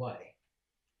 Why?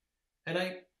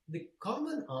 And the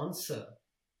common answer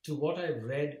to what I've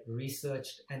read,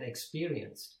 researched, and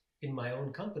experienced in my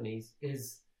own companies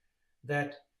is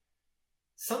that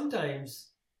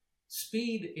sometimes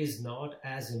speed is not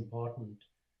as important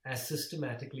as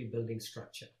systematically building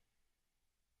structure.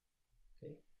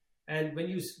 Okay? And when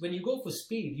you go for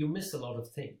speed, you miss a lot of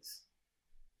things.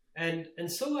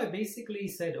 And so I basically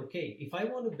said, okay, if I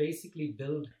want to basically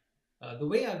build the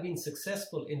way I've been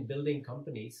successful in building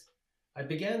companies, I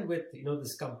began with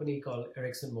this company called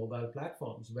Ericsson Mobile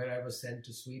Platforms, where I was sent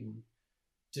to Sweden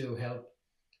to help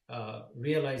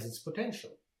realize its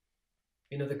potential.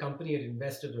 The company had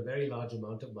invested a very large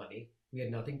amount of money. We had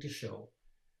nothing to show.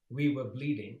 We were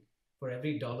bleeding. For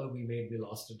every dollar we made, we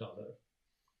lost a dollar.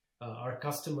 Our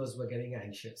customers were getting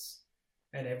anxious,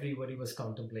 and everybody was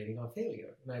contemplating our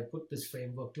failure. And I put this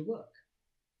framework to work.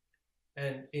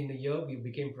 And in a year, we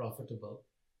became profitable.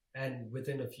 And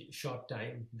within a short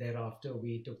time thereafter,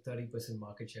 we took 30%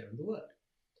 market share in the world.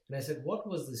 And I said, what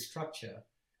was the structure?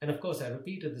 And of course, I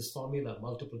repeated this formula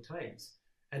multiple times,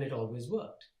 and it always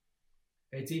worked.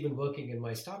 It's even working in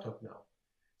my startup now.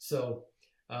 So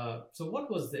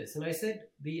what was this? And I said,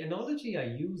 the analogy I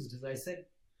used is I said,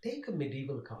 take a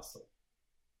medieval castle.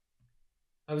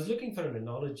 I was looking for an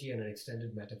analogy and an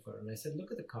extended metaphor. And I said,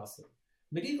 look at the castle.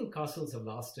 Medieval castles have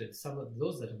lasted, some of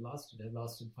those that have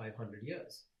lasted 500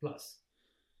 years plus.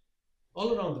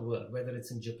 All around the world, whether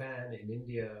it's in Japan, in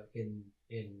India,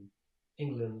 in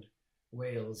England,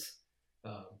 Wales,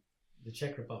 the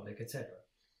Czech Republic, etc.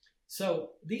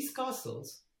 So these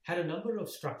castles had a number of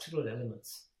structural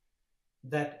elements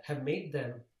that have made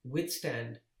them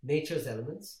withstand nature's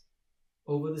elements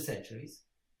over the centuries,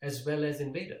 as well as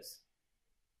invaders.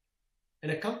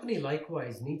 And a company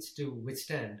likewise needs to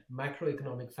withstand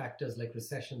macroeconomic factors like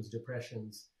recessions,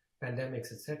 depressions,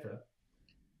 pandemics, etc.,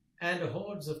 and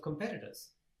hordes of competitors.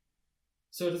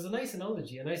 So it is a nice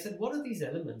analogy. And I said, what are these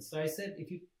elements? So I said,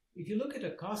 if you look at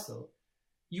a castle,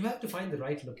 you have to find the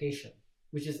right location,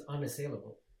 which is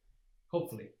unassailable,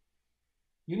 hopefully.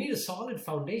 You need a solid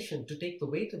foundation to take the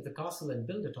weight of the castle and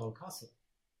build a tall castle.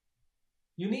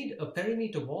 You need a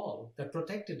perimeter wall that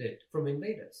protected it from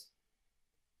invaders.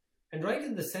 And right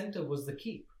in the center was the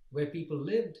keep, where people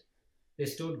lived. They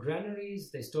stored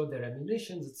granaries, they stored their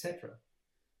ammunitions, etc.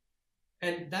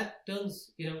 And that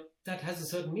that has a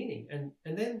certain meaning. And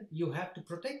then you have to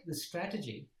protect the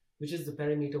strategy, which is the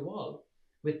perimeter wall,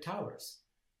 with towers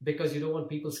because you don't want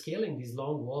people scaling these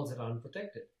long walls that are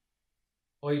unprotected,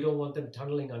 or you don't want them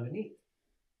tunneling underneath.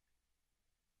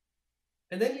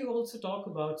 And then you also talk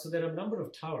about, so there are a number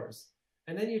of towers,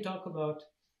 and then you talk about,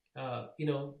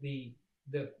 the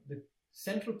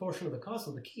central portion of the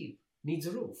castle, the keep, needs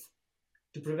a roof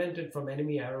to prevent it from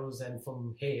enemy arrows and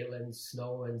from hail and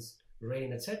snow and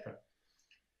rain, etc.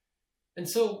 And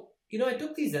so, I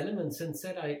took these elements and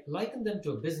said I likened them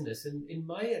to a business. And in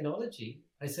my analogy,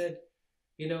 I said,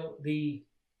 the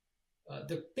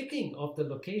picking of the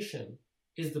location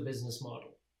is the business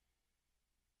model.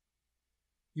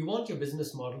 You want your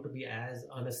business model to be as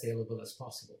unassailable as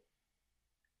possible.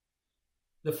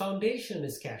 The foundation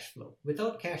is cash flow.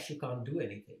 Without cash, you can't do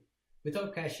anything.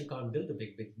 Without cash, you can't build a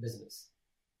big business.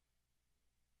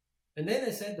 And then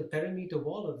I said the perimeter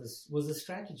wall of this was a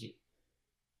strategy.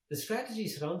 The strategy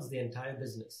surrounds the entire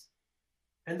business.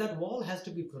 And that wall has to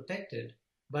be protected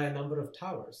by a number of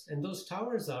towers. And those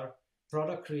towers are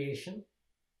product creation,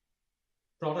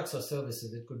 products or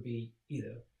services, it could be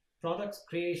either. Products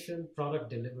creation, product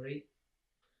delivery,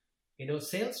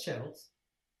 sales channels,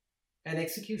 and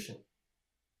execution.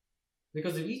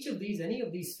 Because if any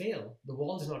of these fail, the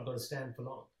wall is not going to stand for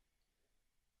long.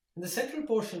 And the central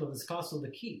portion of this castle,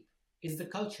 the keep, is the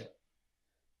culture.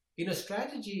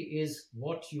 Strategy is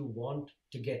what you want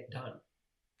to get done,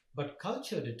 but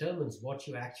culture determines what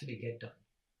you actually get done.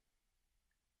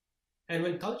 And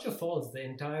when culture falls, the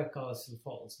entire castle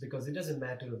falls because it doesn't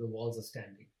matter if the walls are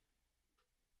standing.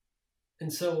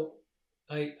 And so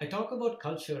I talk about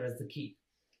culture as the keep.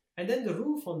 And then the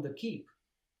roof on the keep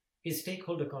is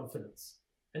stakeholder confidence.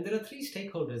 And there are three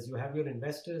stakeholders. You have your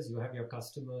investors, you have your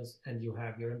customers, and you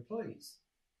have your employees.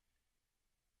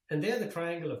 And they're the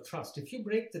triangle of trust. If you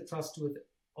break the trust with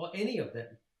any of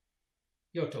them,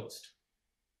 you're toast.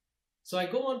 So I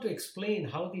go on to explain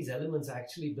how these elements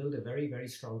actually build a very, very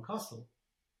strong castle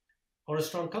or a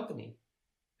strong company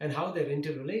and how they're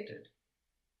interrelated.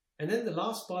 And then the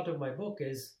last part of my book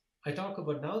is I talk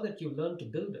about now that you've learned to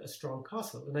build a strong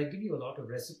castle, and I give you a lot of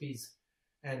recipes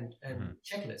and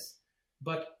checklists.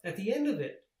 But at the end of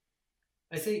it,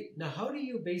 I say, now how do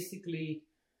you basically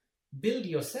build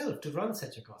yourself to run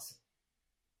such a castle?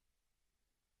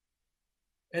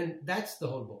 And that's the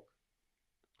whole book.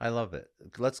 I love it.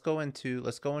 Let's go into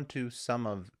some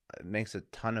of it. Makes a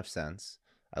ton of sense.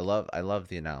 I love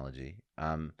the analogy.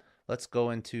 Let's go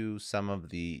into some of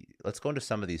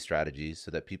these strategies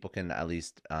so that people can at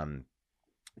least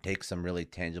take some really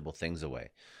tangible things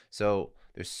away. So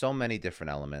there's so many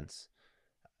different elements.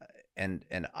 And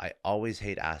I always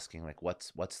hate asking like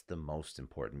what's the most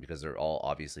important, because they're all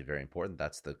obviously very important.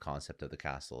 That's the concept of the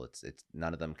castle. It's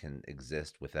none of them can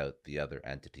exist without the other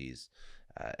entities,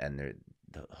 and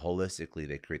holistically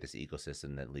they create this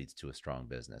ecosystem that leads to a strong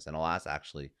business. And I'll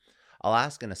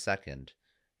ask in a second,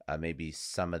 maybe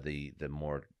some of the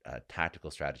more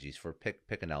tactical strategies for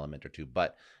pick an element or two.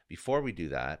 But before we do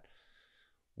that,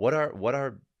 what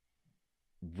are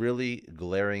really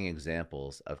glaring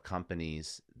examples of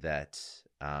companies that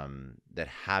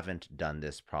haven't done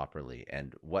this properly?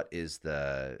 And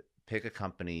pick a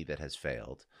company that has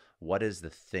failed. What is the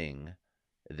thing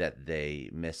that they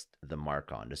missed the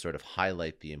mark on, to sort of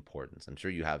highlight the importance? I'm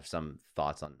sure you have some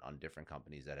thoughts on different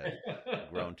companies that have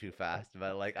grown too fast,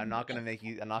 but like I'm not going to make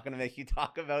you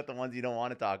talk about the ones you don't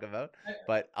want to talk about,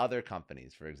 but other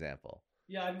companies, for example.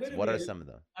 Yeah, What are some of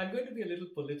them? I'm going to be a little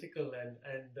political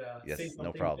and yes, say something.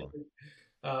 No problem.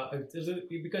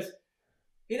 Because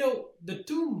the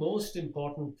two most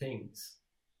important things,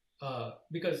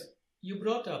 because you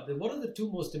brought up what are the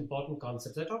two most important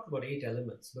concepts? I talked about 8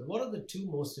 elements, but what are the two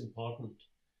most important?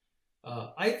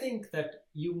 I think that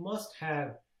you must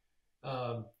have.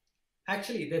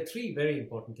 Actually, there are 3 very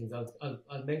important things.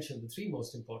 I'll mention the 3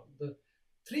 most important. The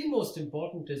 3 most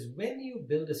important is when you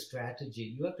build a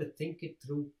strategy, you have to think it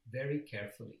through very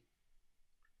carefully.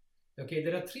 Okay,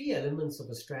 there are 3 elements of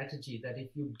a strategy that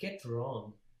if you get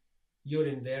wrong, you're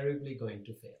invariably going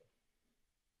to fail.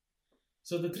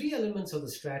 So the 3 elements of the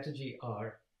strategy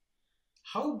are: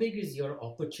 how big is your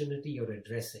opportunity you're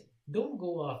addressing? Don't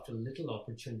go after little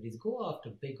opportunities, go after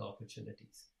big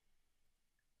opportunities.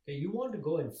 Okay, you want to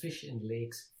go and fish in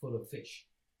lakes full of fish,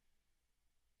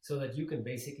 so that you can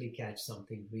basically catch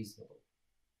something reasonable.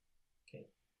 Okay.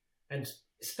 And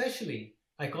especially,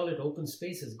 I call it open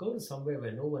spaces. Go to somewhere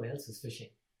where no one else is fishing,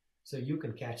 so you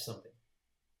can catch something.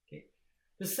 Okay.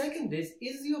 The second is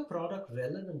your product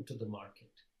relevant to the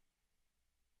market?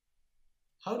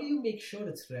 How do you make sure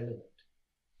it's relevant?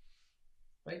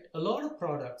 Right? A lot of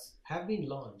products have been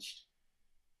launched,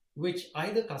 which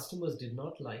either customers did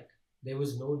not like, there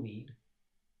was no need,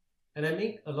 And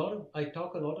I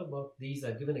talk a lot about these.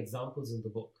 I've given examples in the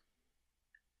book.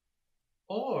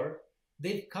 Or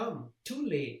they've come too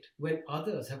late when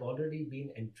others have already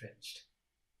been entrenched.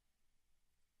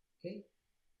 Okay.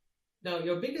 Now,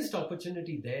 your biggest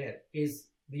opportunity there is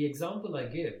the example I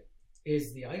give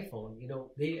is the iPhone.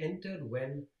 They entered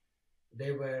when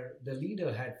the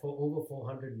leader had for over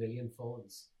 400 million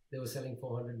phones. They were selling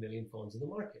 400 million phones in the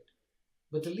market.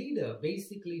 But the leader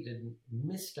basically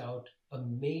missed out a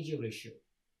major issue.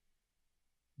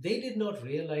 They did not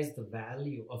realize the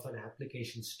value of an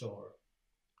application store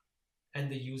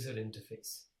and the user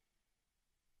interface,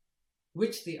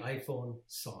 which the iPhone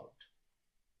solved.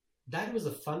 That was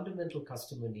a fundamental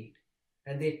customer need,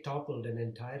 and they toppled an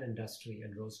entire industry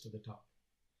and rose to the top.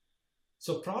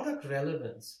 So product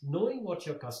relevance, knowing what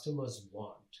your customers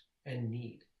want and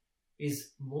need,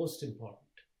 is most important.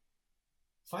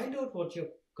 Find out what your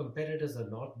competitors are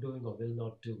not doing or will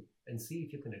not do and see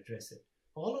if you can address it.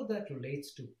 All of that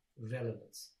relates to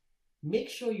relevance. Make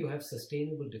sure you have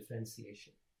sustainable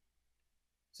differentiation.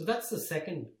 So that's the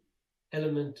second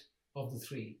element of the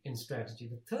three in strategy.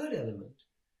 The third element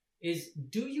is,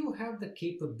 do you have the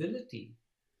capability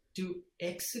to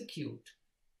execute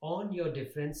on your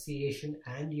differentiation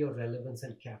and your relevance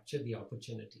and capture the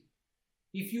opportunity?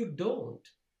 If you don't,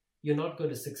 you're not going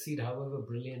to succeed however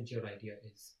brilliant your idea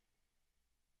is.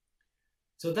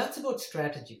 So that's about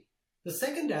strategy. The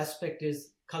second aspect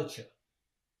is culture.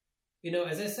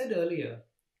 As I said earlier,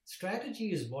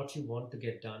 strategy is what you want to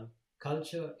get done.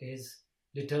 Culture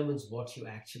determines what you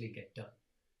actually get done.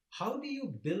 How do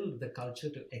you build the culture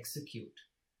to execute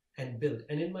and build?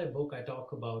 And in my book, I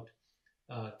talk about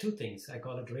two things. I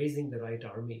call it raising the right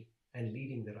army and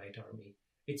leading the right army.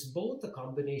 It's both a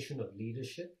combination of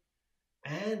leadership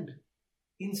and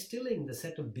instilling the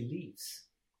set of beliefs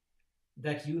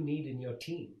that you need in your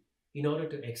team in order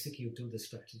to execute to the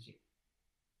strategy.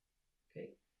 Okay,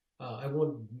 I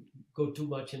won't go too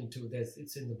much into this.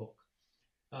 It's in the book.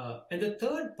 And the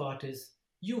third part is,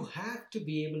 you have to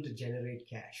be able to generate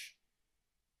cash.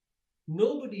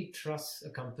 Nobody trusts a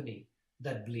company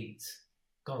that bleeds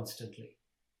constantly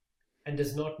and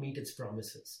does not meet its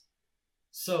promises.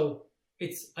 So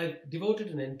I've devoted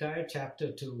an entire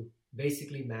chapter to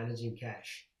basically managing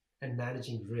cash and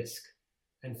managing risk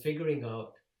and figuring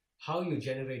out how you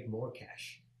generate more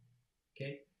cash.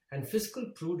 Okay, and fiscal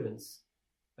prudence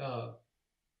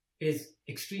is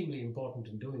extremely important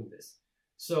in doing this.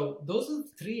 So those are the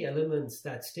three elements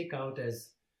that stick out as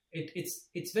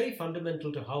it's very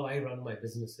fundamental to how I run my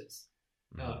businesses.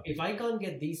 If I can't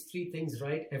get these three things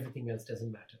right, everything else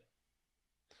doesn't matter.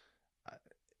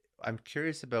 I'm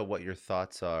curious about what your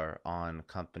thoughts are on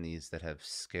companies that have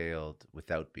scaled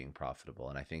without being profitable.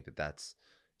 And I think that that's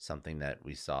something that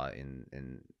we saw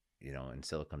in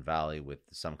Silicon Valley with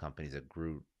some companies that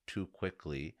grew too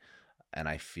quickly. And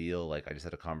I feel like I just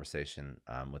had a conversation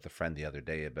with a friend the other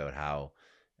day about how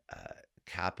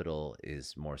capital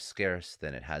is more scarce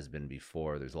than it has been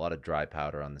before. There's a lot of dry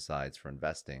powder on the sides for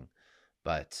investing,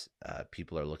 but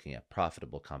people are looking at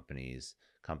profitable companies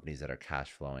that are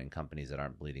cash flowing, companies that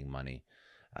aren't bleeding money.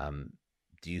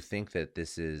 Do you think that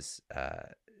this is,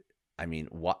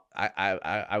 what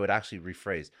I would actually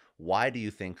rephrase, why do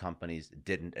you think companies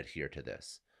didn't adhere to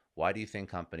this? Why do you think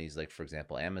companies like, for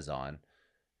example, Amazon,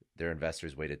 their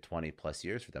investors waited 20 plus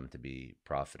years for them to be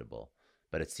profitable?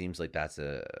 But it seems like that's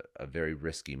a very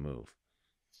risky move.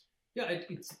 Yeah,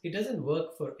 it doesn't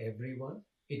work for everyone.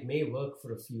 It may work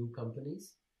for a few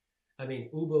companies.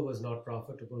 Uber was not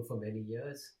profitable for many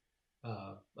years.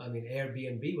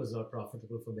 Airbnb was not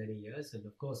profitable for many years. And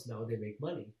of course, now they make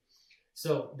money.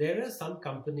 So there are some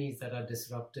companies that are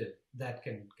disruptive that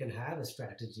can have a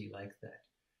strategy like that.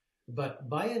 But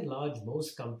by and large,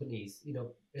 most companies,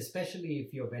 especially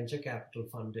if you're venture capital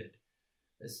funded,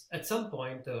 at some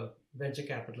point, the venture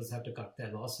capitalists have to cut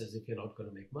their losses if you're not going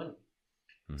to make money.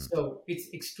 Mm-hmm. So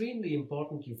it's extremely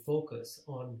important you focus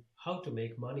on how to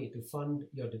make money to fund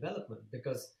your development.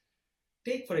 Because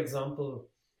take, for example,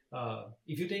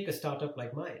 if you take a startup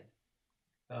like mine,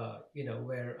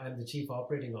 where I'm the chief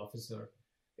operating officer,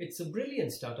 it's a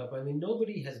brilliant startup.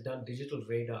 Nobody has done digital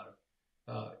radar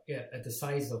at the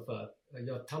size of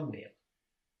your thumbnail,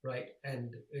 right?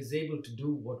 And is able to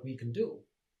do what we can do.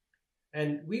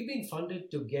 And we've been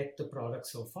funded to get the product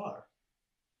so far.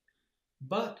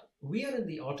 But we are in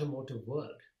the automotive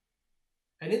world.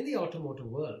 And in the automotive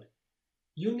world,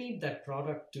 you need that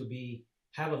product to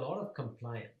have a lot of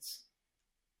compliance.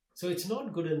 So it's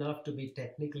not good enough to be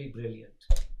technically brilliant.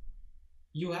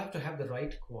 You have to have the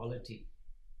right quality.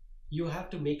 You have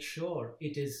to make sure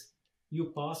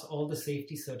you pass all the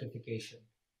safety certification.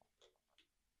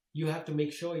 You have to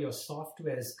make sure your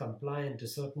software is compliant to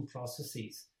certain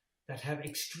processes that have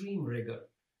extreme rigor.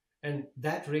 And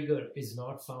that rigor is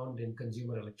not found in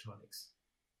consumer electronics.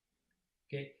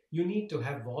 Okay, you need to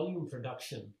have volume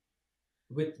production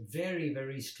with very,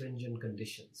 very stringent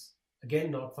conditions.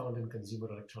 Again, not found in consumer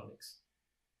electronics.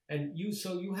 And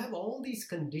you have all these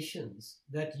conditions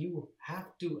that you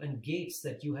have to, and gates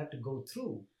that you have to go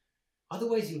through.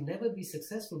 Otherwise, you'll never be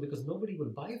successful because nobody will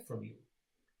buy from you.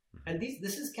 And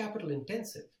this is capital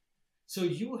intensive. So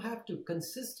you have to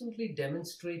consistently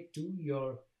demonstrate to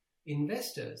your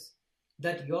investors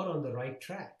that you're on the right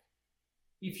track.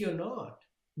 If you're not,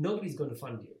 nobody's going to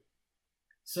fund you.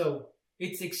 So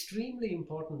it's extremely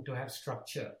important to have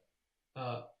structure.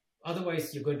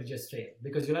 Otherwise, you're going to just fail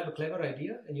because you'll have a clever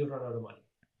idea and you'll run out of money.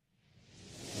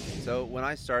 So when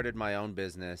I started my own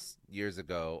business years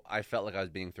ago, I felt like I was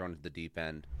being thrown into the deep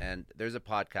end. And there's a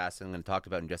podcast I'm going to talk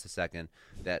about in just a second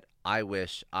that I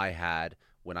wish I had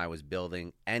when I was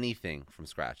building anything from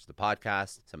scratch. The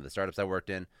podcast, some of the startups I worked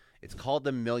in, it's called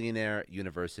the Millionaire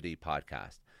University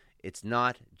Podcast. It's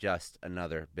not just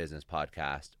another business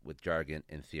podcast with jargon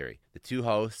and theory. The two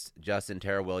hosts, Justin and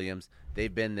Tara Williams,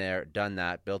 they've been there, done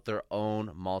that, built their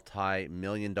own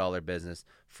multi-million-dollar business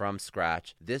from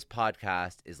scratch. This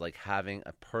podcast is like having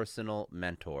a personal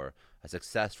mentor, a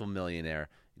successful millionaire,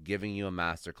 giving you a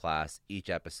masterclass each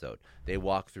episode. They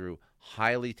walk through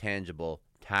highly tangible,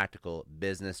 tactical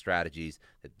business strategies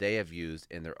that they have used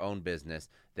in their own business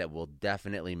that will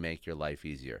definitely make your life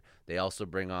easier. They also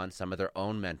bring on some of their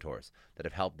own mentors that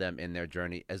have helped them in their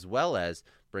journey, as well as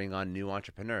bring on new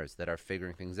entrepreneurs that are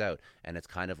figuring things out. And it's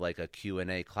kind of like a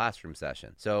Q&A classroom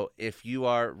session. So if you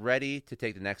are ready to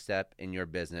take the next step in your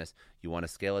business, you want to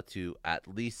scale it to at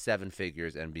least 7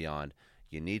 figures and beyond,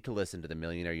 you need to listen to the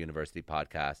Millionaire University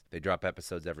podcast. They drop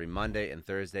episodes every Monday and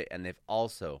Thursday, and they've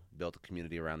also built a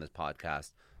community around this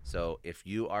podcast. So if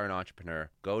you are an entrepreneur,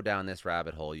 go down this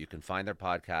rabbit hole. You can find their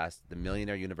podcast, the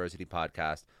Millionaire University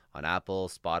podcast, on Apple,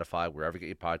 Spotify, wherever you get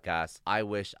your podcasts. I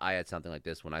wish I had something like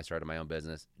this when I started my own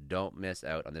business. Don't miss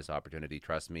out on this opportunity.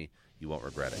 Trust me, you won't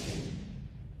regret it.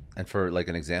 And for like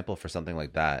an example for something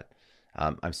like that,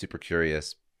 I'm super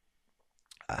curious.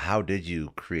 How did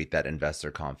you create that investor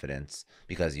confidence?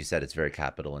 Because you said it's very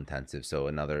capital intensive. So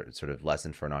another sort of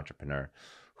lesson for an entrepreneur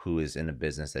who is in a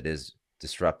business that is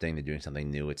disrupting, they're doing something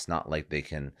new. It's not like they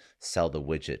can sell the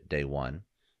widget day one.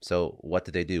 So what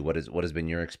did they do? What has been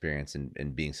your experience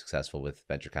in being successful with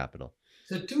venture capital?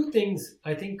 So 2 things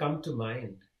I think come to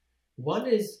mind. One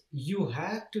is you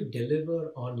have to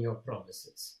deliver on your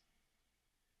promises.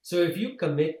 So if you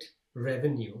commit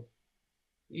revenue,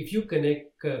 if you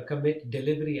commit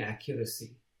delivery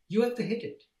accuracy, you have to hit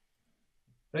it,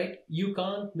 right? You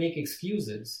can't make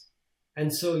excuses.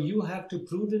 And so you have to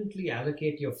prudently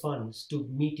allocate your funds to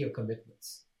meet your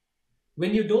commitments.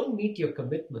 When you don't meet your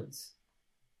commitments,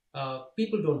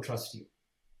 people don't trust you.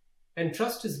 And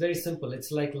trust is very simple.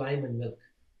 It's like lime and milk.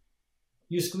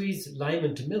 You squeeze lime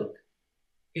into milk,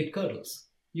 it curdles.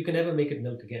 You can never make it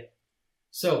milk again.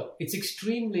 So it's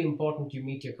extremely important you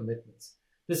meet your commitments.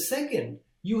 The second,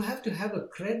 you have to have a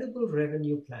credible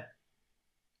revenue plan.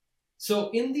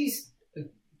 So in these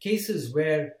cases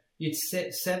where it's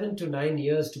 7 to 9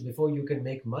 years before you can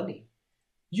make money,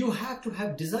 you have to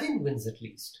have design wins at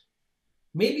least.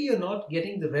 Maybe you're not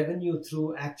getting the revenue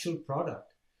through actual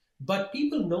product, but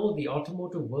people know the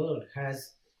automotive world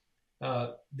has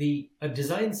a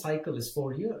design cycle is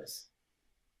 4 years,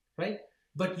 right?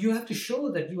 But you have to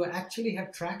show that you actually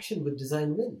have traction with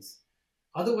design wins.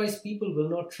 Otherwise, people will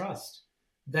not trust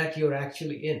that you're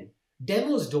actually in.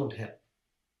 Demos don't help.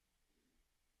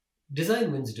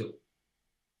 Design wins do.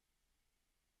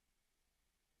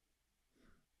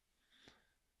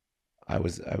 I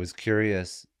was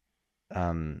curious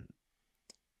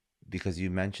because you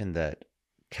mentioned that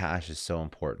cash is so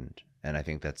important, and I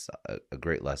think that's a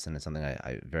great lesson. It's something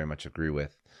I very much agree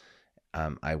with.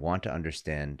 I want to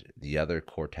understand the other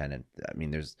core tenet. I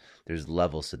mean, there's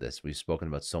levels to this. We've spoken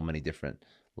about so many different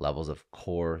levels of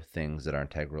core things that are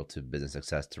integral to business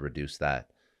success to reduce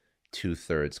that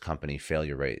 2/3 company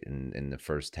failure rate in the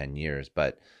first 10 years.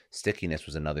 But stickiness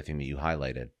was another thing that you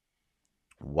highlighted.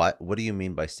 What do you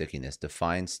mean by stickiness?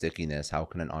 Define stickiness. How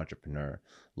can an entrepreneur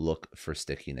look for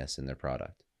stickiness in their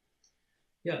product?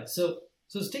 Yeah, so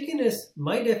stickiness,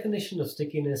 my definition of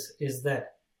stickiness is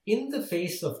that in the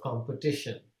face of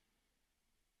competition,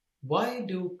 why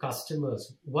will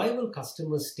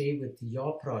customers stay with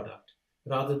your product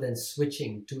rather than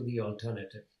switching to the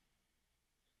alternative?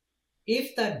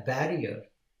 If that barrier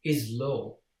is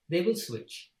low, they will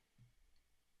switch.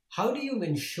 How do you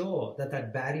ensure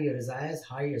that barrier is as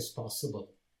high as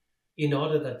possible in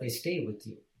order that they stay with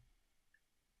you?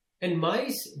 And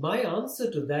my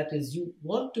answer to that is you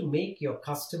want to make your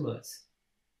customers,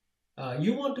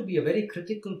 you want to be a very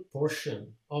critical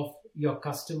portion of your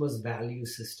customers' value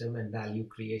system and value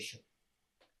creation.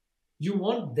 You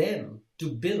want them to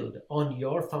build on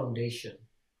your foundation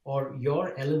or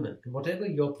your element, whatever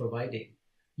you're providing.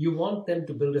 You want them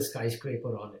to build a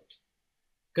skyscraper on it.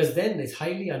 Because then it's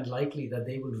highly unlikely that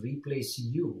they will replace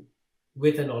you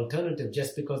with an alternative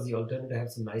just because the alternative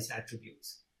has some nice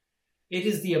attributes. It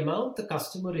is the amount the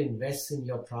customer invests in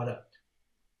your product,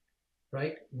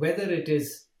 right? Whether it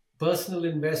is personal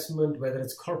investment, whether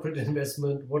it's corporate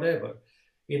investment, whatever,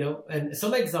 and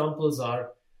some examples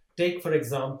are, take, for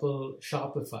example,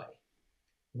 Shopify.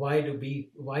 Why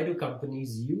do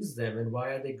companies use them and why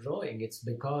are they growing? It's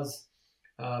because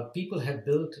people have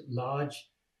built large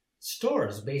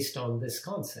stores based on this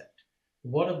concept.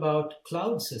 What about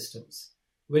cloud systems?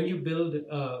 When you build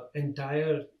an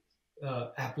entire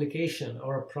application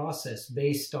or a process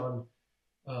based on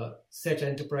such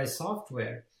enterprise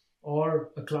software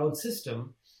or a cloud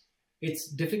system, it's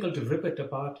difficult to rip it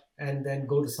apart and then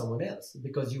go to someone else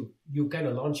because you kind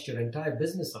of launched your entire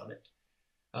business on it.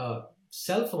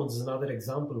 Cell phones is another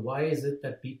example. Why is it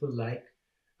that people like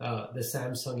the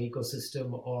Samsung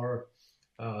ecosystem or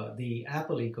the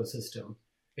Apple ecosystem?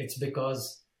 It's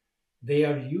because they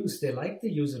like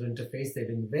the user interface, they've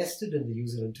invested in the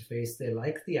user interface, they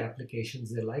like the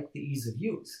applications, they like the ease of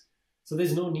use. So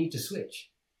there's no need to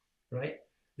switch, right?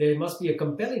 There must be a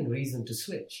compelling reason to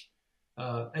switch.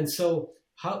 And so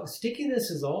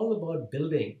stickiness is all about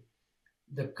building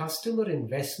the customer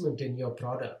investment in your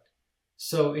product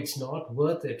so it's not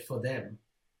worth it for them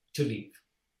to leave.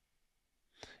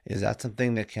 Is that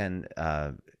something that can,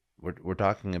 we're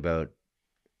talking about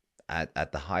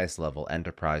at the highest level,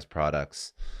 enterprise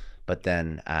products, but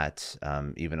then at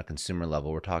even a consumer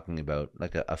level, we're talking about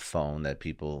like a phone that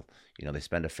people, they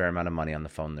spend a fair amount of money on the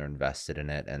phone, they're invested in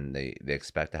it, and they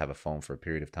expect to have a phone for a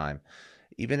period of time.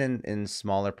 Even in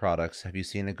smaller products, have you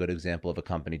seen a good example of a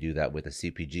company do that with a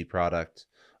CPG product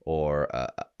or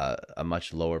a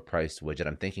much lower priced widget?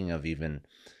 I'm thinking of even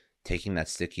taking that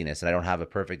stickiness, and I don't have a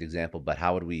perfect example, but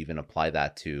how would we even apply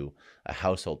that to a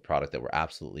household product that we're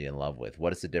absolutely in love with?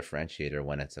 What is the differentiator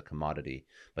when it's a commodity,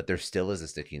 but there still is a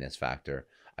stickiness factor?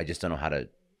 I just don't know how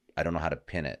to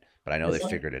pin it, but I know they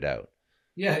figured it out.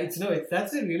 Yeah,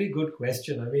 that's a really good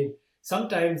question. I mean,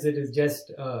 sometimes it is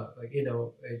just,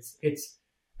 it's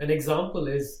an example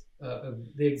is,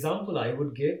 the example I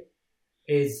would give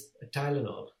is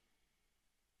Tylenol.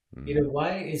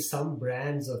 Why is some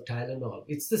brands of Tylenol?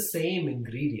 It's the same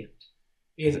ingredient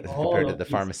in all compared to of the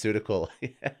these. pharmaceutical. Yeah,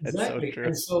 exactly. So true.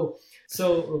 And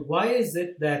so why is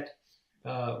it that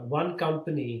one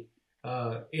company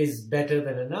is better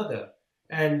than another?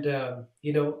 And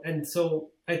and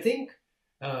so I think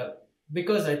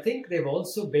because I think they've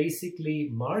also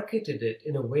basically marketed it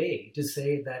in a way to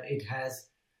say that it has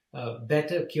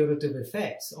better curative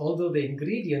effects, although the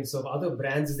ingredients of other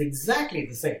brands is exactly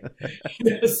the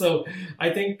same. So I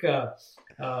think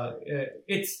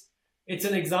it's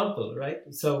an example, right?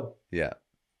 So yeah,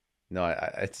 no,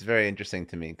 it's very interesting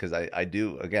to me because I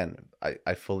do, again,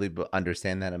 I fully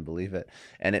understand that and believe it,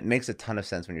 and it makes a ton of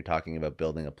sense when you're talking about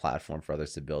building a platform for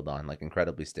others to build on, like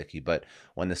incredibly sticky. But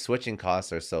when the switching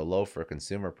costs are so low for a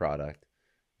consumer product,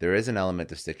 there is an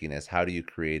element of stickiness. How do you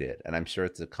create it? And I'm sure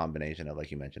it's a combination of, like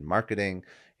you mentioned, marketing,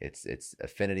 it's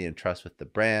affinity and trust with the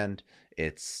brand.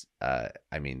 It's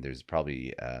there's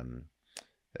probably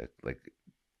like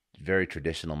very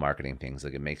traditional marketing things,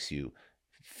 like it makes you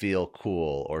feel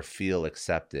cool or feel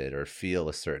accepted or feel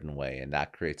a certain way, and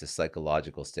that creates a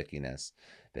psychological stickiness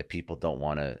that people don't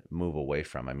want to move away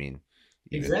from. I mean,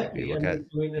 even if exactly. you look at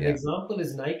An example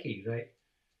is Nike, right?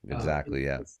 Exactly.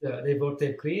 Yeah. What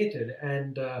they've created,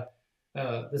 and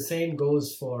the same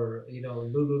goes for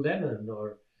Lululemon,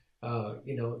 or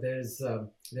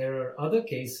there are other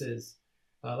cases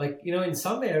in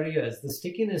some areas the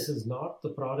stickiness is not the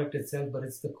product itself, but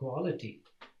it's the quality.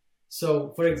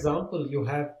 So, for example, you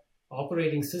have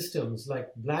operating systems like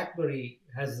BlackBerry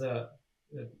has a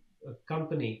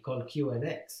company called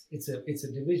QNX. It's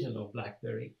a division of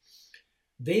BlackBerry.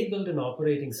 They build an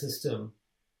operating system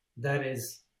that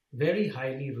is very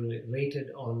highly rated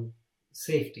on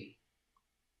safety.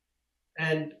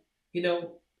 And,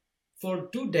 for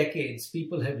 2 decades,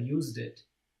 people have used it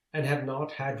and have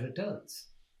not had returns.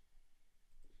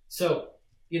 So,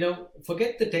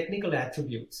 forget the technical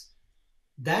attributes.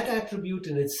 That attribute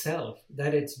in itself,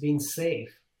 that it's being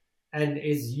safe and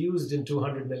is used in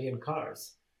 200 million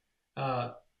cars,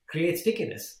 creates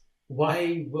stickiness.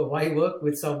 Why work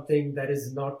with something that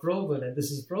is not proven and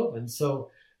this is proven? So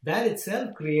that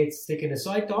itself creates stickiness.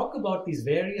 So I talk about these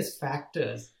various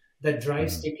factors that drive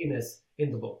Mhm. stickiness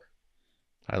in the book.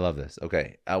 I love this.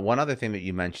 Okay. One other thing that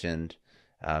you mentioned,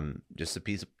 just so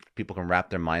people can wrap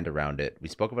their mind around it. We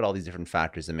spoke about all these different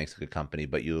factors that makes a good company,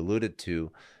 but you alluded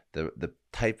to the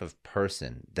type of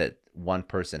person that one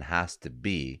person has to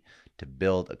be to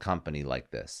build a company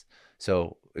like this.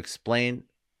 So explain,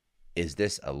 is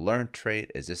this a learned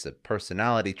trait? Is this a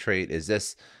personality trait? Is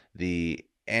this the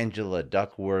Angela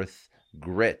Duckworth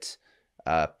grit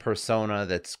persona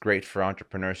that's great for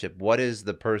entrepreneurship? What is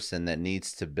the person that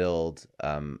needs to build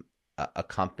a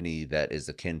company that is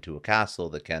akin to a castle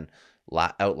that can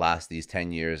outlast these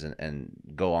 10 years and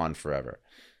go on forever?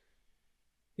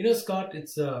 You know, Scott,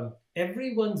 it's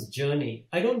everyone's journey.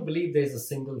 I don't believe there's a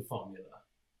single formula.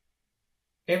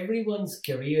 Everyone's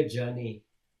career journey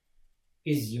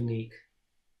is unique.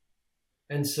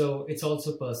 And so it's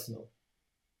also personal,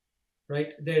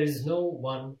 right? There is no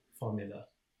one formula.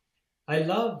 I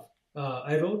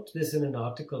wrote this in an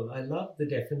article. I love the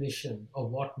definition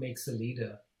of what makes a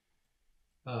leader.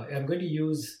 I'm going to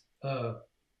use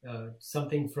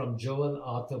something from Joel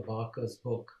Arthur Barker's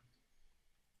book.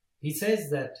 He says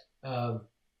that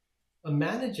a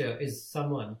manager is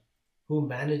someone who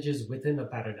manages within a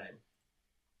paradigm.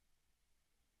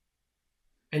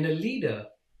 And a leader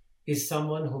is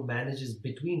someone who manages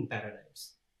between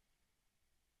paradigms.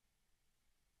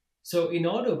 So, in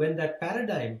order, when that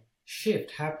paradigm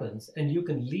shift happens and you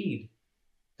can lead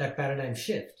that paradigm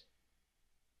shift,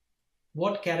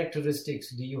 what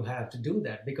characteristics do you have to do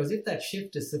that? Because if that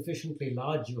shift is sufficiently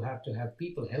large, you have to have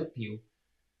people help you.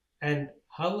 And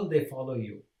how will they follow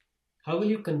you? How will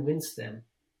you convince them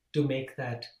to make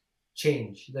that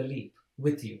change, the leap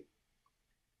with you?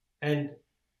 And,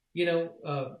 you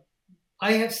know,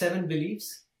 I have 7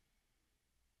 beliefs,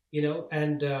 you know,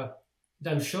 and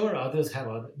I'm sure others have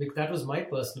other, because that was my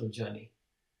personal journey.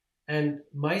 And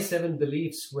my 7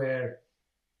 beliefs were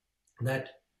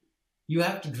that you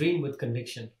have to dream with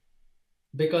conviction,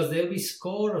 because there'll be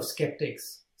scores of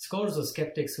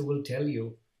skeptics who will tell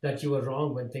you that you are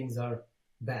wrong when things are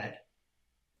bad.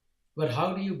 But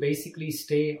how do you basically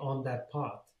stay on that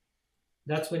path?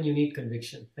 That's when you need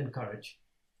conviction and courage.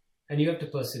 And you have to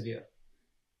persevere.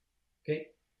 Okay?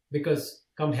 Because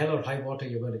come hell or high water,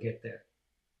 you're going to get there.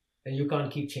 And you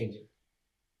can't keep changing.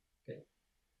 Okay?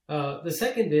 The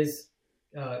second is,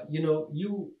 you know,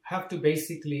 you have to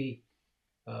basically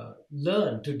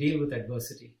learn to deal with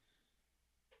adversity.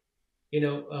 You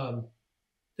know,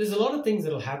 there's a lot of things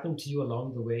that will happen to you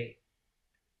along the way.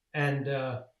 And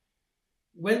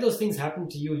when those things happen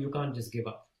to you, you can't just give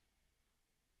up.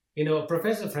 You know, a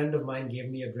professor friend of mine gave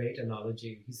me a great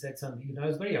analogy. He said something, you know, I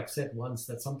was very upset once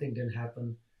that something didn't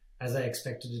happen as I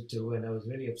expected it to, and I was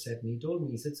really upset. And he told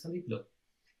me, he said, Sandeep, look,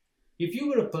 if you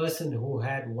were a person who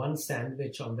had one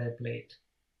sandwich on their plate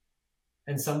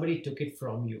and somebody took it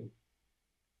from you,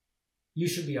 you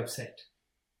should be upset.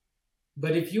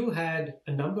 But if you had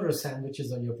a number of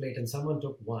sandwiches on your plate and someone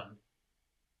took one,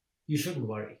 you shouldn't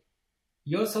worry.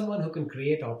 You're someone who can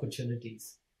create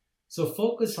opportunities. So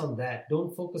focus on that.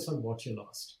 Don't focus on what you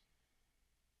lost.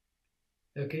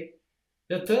 Okay.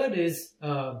 The third is,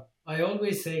 I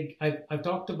always say, I've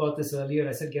talked about this earlier.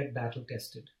 I said, get battle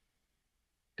tested.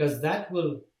 Because that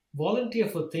will volunteer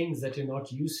for things that you're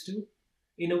not used to.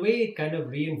 In a way, it kind of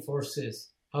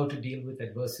reinforces how to deal with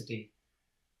adversity.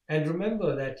 And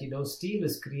remember that, you know, steel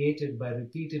is created by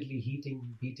repeatedly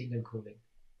heating, heating, and cooling.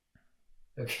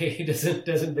 Okay, it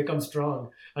doesn't become strong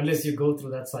unless you go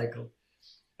through that cycle.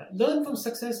 Learn from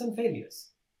success and failures.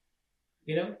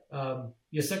 You know,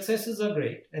 your successes are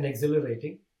great and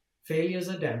exhilarating. Failures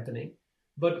are dampening.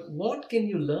 But what can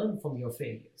you learn from your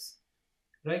failures,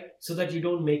 right? So that you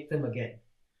don't make them again,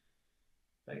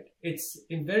 right? It's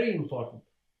very important.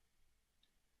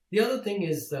 The other thing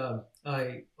is,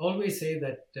 I always say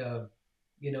that,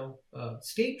 you know,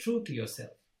 stay true to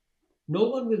yourself. No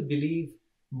one will believe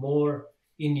more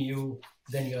in you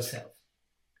than yourself.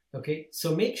 Okay,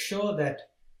 so make sure that,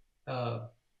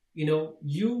 you know,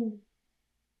 you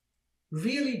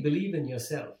really believe in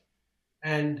yourself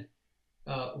and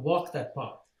walk that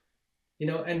path, you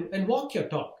know, and walk your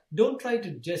talk. Don't try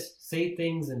to just say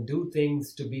things and do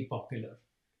things to be popular.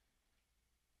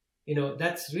 You know,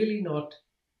 that's really not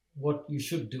what you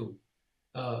should do.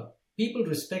 People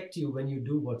respect you when you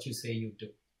do what you say you do.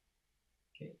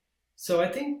 Okay, so I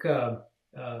think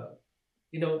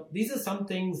you know, these are some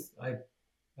things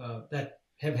that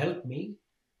have helped me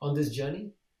on this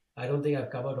journey. I don't think I've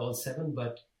covered all 7,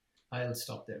 but I'll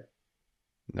stop there.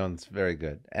 No, it's very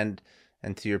good. And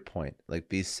to your point, like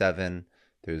these 7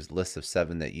 There's lists of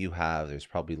 7 that you have. There's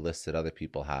probably lists that other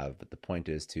people have. But the point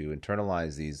is to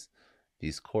internalize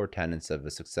these core tenets of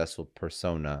a successful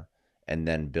persona and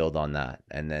then build on that.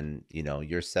 And then,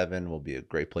 your 7 will be a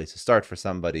great place to start for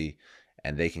somebody,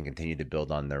 and they can continue to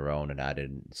build on their own and add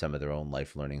in some of their own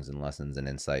life learnings and lessons and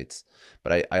insights.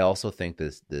 But I also think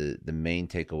the main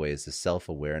takeaway is the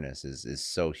self-awareness is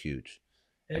so huge.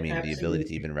 I mean, the ability to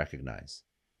Absolutely. even recognize.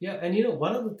 Yeah, and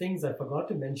one of the things I forgot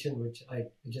to mention, which I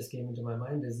it just came into my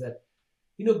mind, is that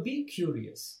be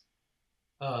curious.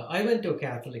 I went to a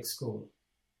Catholic school,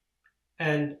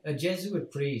 and a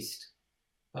Jesuit priest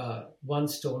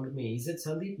once told me, he said,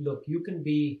 Sandeep, look, you can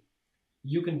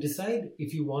decide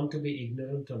if you want to be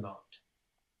ignorant or not.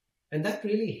 And that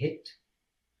really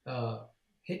uh,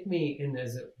 hit me in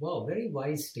as a, wow, very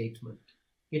wise statement.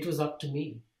 It was up to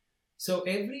me. So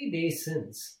every day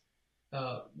since,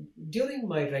 uh, during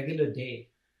my regular day,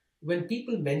 when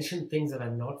people mention things that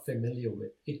I'm not familiar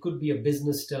with, it could be a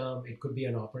business term, it could be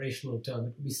an operational term,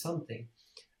 it could be something,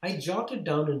 I jot it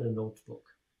down in a notebook.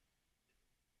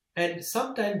 And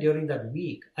sometime during that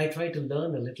week, I try to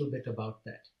learn a little bit about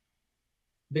that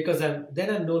because I'm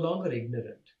no longer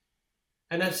ignorant.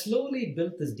 And I've slowly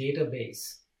built this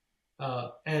database,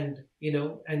 and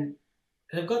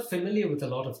I've got familiar with a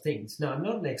lot of things. Now, I'm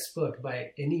not an expert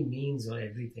by any means on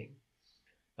everything,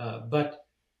 but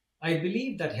I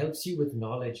believe that helps you with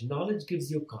knowledge. Knowledge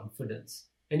gives you confidence.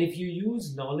 And if you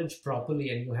use knowledge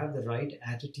properly and you have the right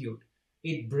attitude,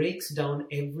 it breaks down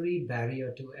every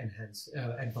barrier to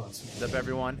advancement. What's up,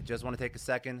 everyone? Just want to take a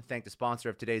second, thank the sponsor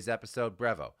of today's episode,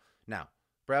 Brevo. Now,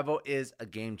 Brevo is a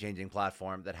game-changing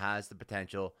platform that has the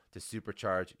potential to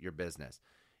supercharge your business.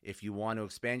 If you want to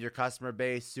expand your customer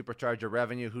base, supercharge your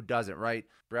revenue, who doesn't, right?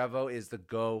 Brevo is the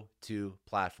go-to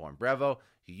platform. Brevo,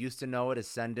 you used to know it as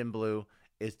Send in Blue,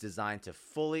 is designed to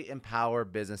fully empower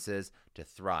businesses to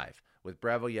thrive. With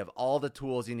Brevo, you have all the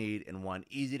tools you need in one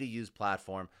easy-to-use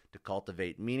platform to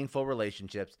cultivate meaningful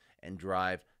relationships and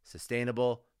drive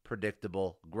sustainable,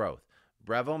 predictable growth.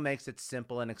 Brevo makes it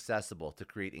simple and accessible to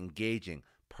create engaging,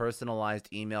 personalized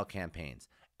email campaigns,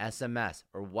 SMS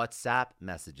or WhatsApp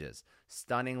messages,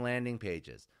 stunning landing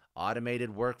pages, automated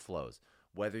workflows.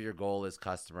 Whether your goal is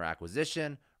customer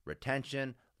acquisition,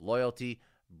 retention, loyalty,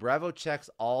 Brevo checks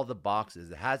all the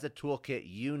boxes. It has a toolkit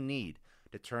you need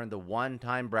to turn the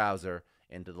one-time browser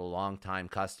into the long-time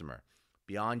customer.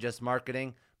 Beyond just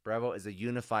marketing, Brevo is a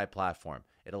unified platform.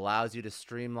 It allows you to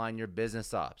streamline your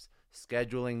business ops,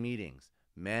 scheduling meetings,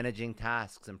 managing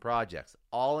tasks and projects,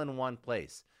 all in one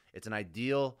place. It's an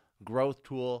ideal growth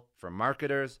tool for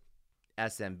marketers,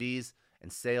 SMBs,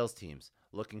 and sales teams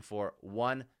looking for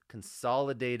one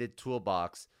consolidated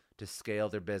toolbox to scale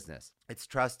their business. It's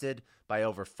trusted by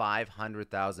over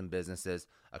 500,000 businesses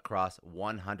across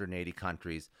 180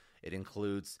 countries. It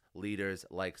includes leaders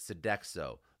like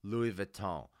Sodexo, Louis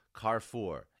Vuitton,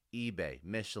 Carrefour, eBay,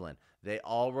 Michelin. They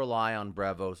all rely on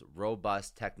Brevo's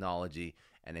robust technology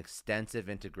and extensive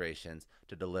integrations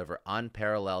to deliver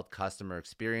unparalleled customer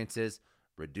experiences,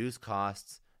 reduce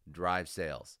costs, drive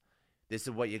sales. This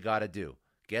is what you got to do.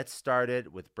 Get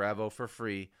started with Brevo for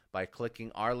free by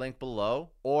clicking our link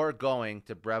below or going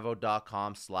to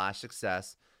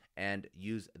brevo.com/success and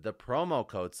use the promo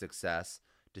code success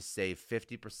to save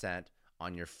 50%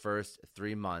 on your first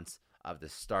 3 months of the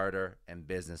starter and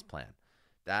business plan.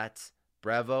 That's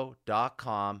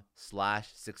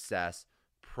brevo.com/success,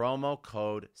 promo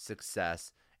code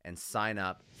success, and sign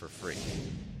up for free.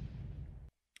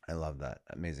 I love that.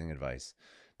 Amazing advice.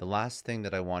 The last thing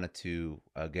that I wanted to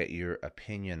get your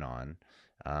opinion on,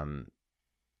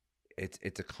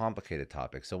 it's a complicated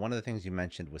topic. So one of the things you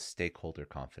mentioned was stakeholder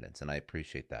confidence, and I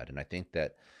appreciate that. And I think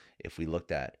that if we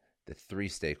looked at the 3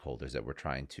 stakeholders that we're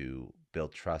trying to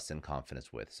build trust and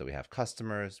confidence with, so we have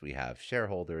customers, we have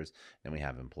shareholders, and we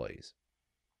have employees.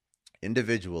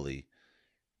 Individually,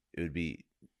 it would be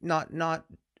not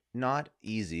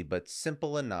easy, but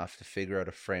simple enough to figure out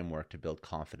a framework to build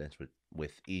confidence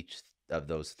with each of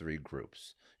those 3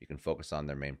 groups. You can focus on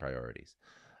their main priorities.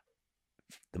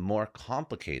 The more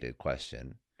complicated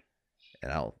question,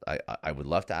 and I would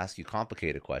love to ask you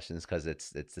complicated questions because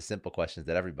it's the simple questions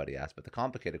that everybody asks, but the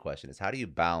complicated question is, how do you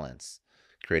balance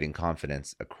creating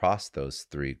confidence across those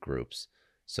 3 groups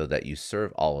so that you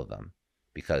serve all of them?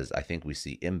 Because I think we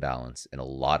see imbalance in a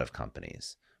lot of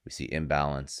companies. We see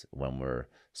imbalance when we're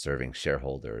serving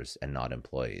shareholders and not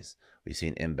employees. We see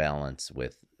an imbalance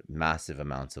with massive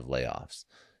amounts of layoffs.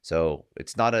 So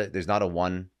there's not a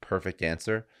one perfect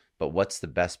answer, but what's the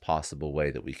best possible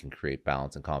way that we can create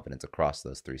balance and confidence across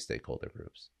those 3 stakeholder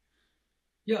groups?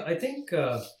 Yeah, I think,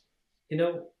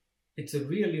 it's a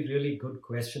really, really good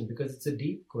question because it's a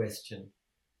deep question.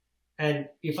 And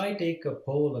if I take a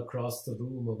poll across the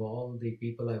room of all the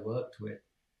people I worked with,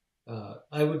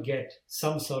 I would get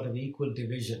some sort of equal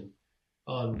division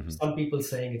on Hmm. some people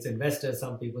saying it's investors,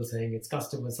 some people saying it's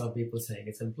customers, some people saying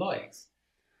it's employees.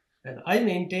 And I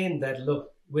maintain that,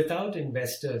 look, without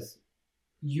investors,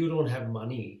 you don't have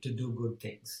money to do good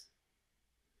things.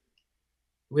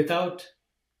 Without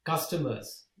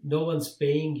customers, no one's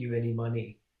paying you any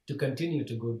money to continue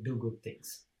to do good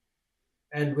things.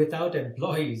 And without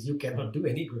employees, you cannot do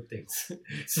any good things.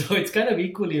 So it's kind of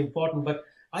equally important. But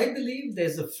I believe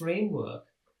there's a framework.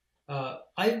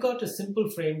 I've got a simple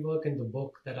framework in the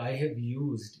book that I have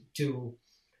used to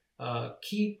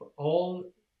keep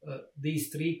all these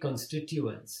three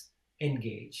constituents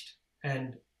engaged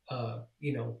and,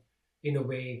 in a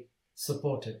way,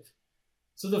 supportive.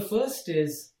 So uh,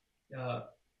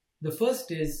 the first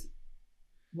is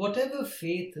whatever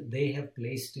faith they have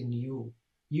placed in you,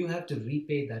 you have to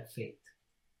repay that faith.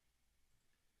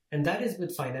 And that is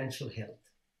with financial health.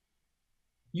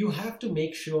 You have to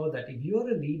make sure that if you're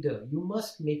a leader, you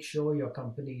must make sure your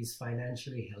company is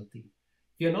financially healthy.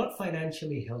 If you're not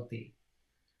financially healthy,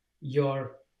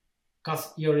 your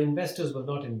investors will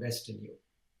not invest in you.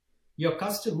 No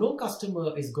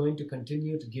customer is going to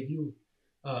continue to give you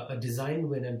a design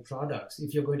win and products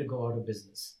if you're going to go out of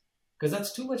business, because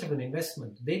that's too much of an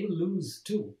investment. They will lose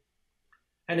too.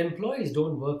 And employees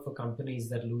don't work for companies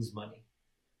that lose money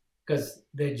because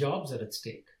their jobs are at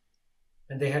stake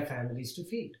and they have families to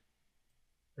feed,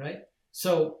 right?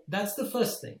 So that's the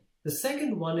first thing. The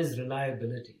second one is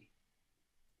reliability.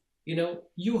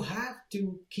 You have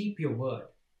to keep your word.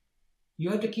 You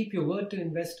have to keep your word to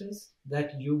investors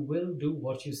that you will do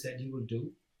what you said you will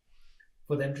do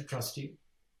for them to trust you.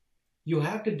 You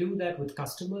have to do that with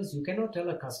customers. You cannot tell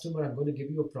a customer, I'm going to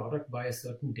give you a product by a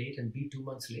certain date and be 2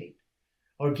 months late,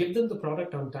 or give them the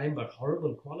product on time but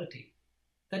horrible quality.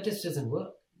 That just doesn't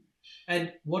work.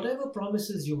 And whatever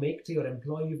promises you make to your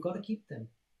employee, you've got to keep them,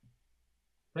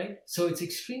 right? So it's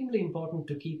extremely important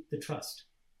to keep the trust.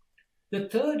 The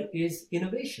third is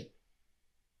innovation.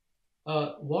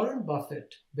 Warren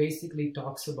Buffett basically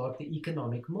talks about the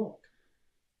economic moat.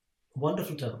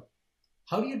 Wonderful term.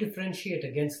 How do you differentiate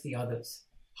against the others?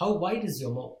 How wide is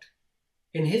your moat?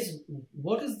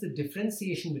 What is the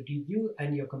differentiation between you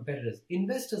and your competitors?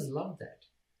 Investors love that.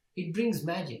 It brings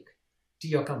magic to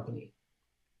your company.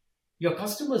 Your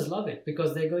customers love it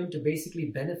because they're going to basically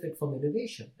benefit from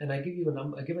innovation. And I give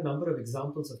a number of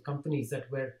examples of companies that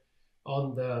were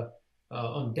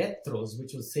on death throes,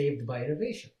 which was saved by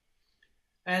innovation.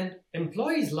 And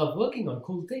employees love working on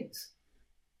cool things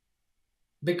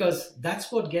because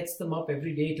that's what gets them up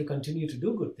every day to continue to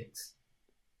do good things,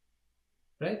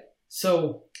 right?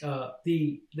 So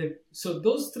so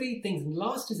those three things. And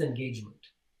last is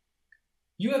engagement.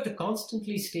 You have to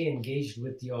constantly stay engaged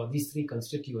with these three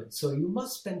constituents. So you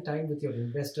must spend time with your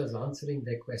investors, answering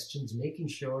their questions, making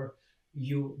sure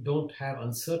you don't have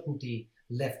uncertainty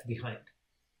left behind.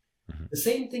 Mm-hmm. The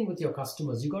same thing with your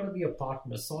customers. You got to be a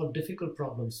partner, solve difficult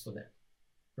problems for them,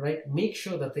 right? Make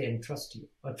sure that they trust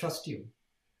you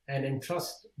and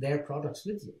entrust their products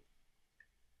with you.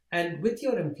 And with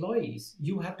your employees,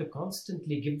 you have to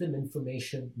constantly give them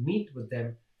information, meet with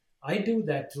them. I do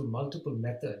that through multiple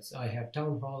methods. I have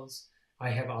town halls,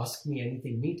 I have Ask Me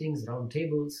Anything meetings,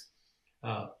 roundtables,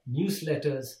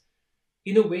 newsletters,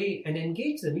 in a way, and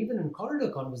engage them even in corridor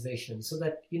conversations so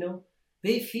that,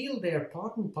 they feel they are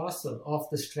part and parcel of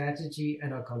the strategy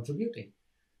and are contributing.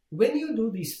 When you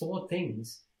do these four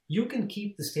things, you can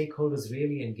keep the stakeholders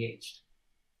really engaged.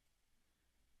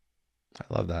 I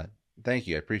love that. Thank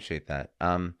you. I appreciate that.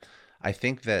 I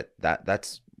think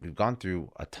that's we've gone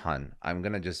through a ton. I'm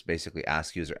gonna just basically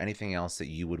ask you: is there anything else that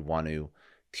you would want to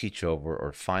teach over,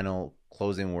 or final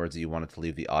closing words that you wanted to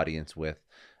leave the audience with,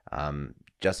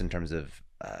 just in terms of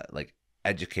like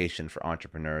education for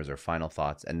entrepreneurs, or final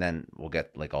thoughts? And then we'll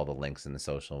get like all the links in the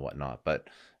social and whatnot. But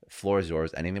floor is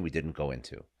yours. Anything we didn't go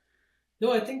into?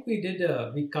 No, I think we did.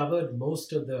 We covered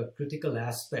most of the critical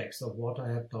aspects of what I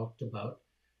have talked about.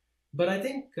 But I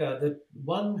think the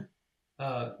one,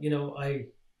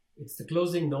 it's the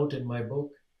closing note in my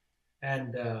book.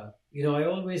 And, I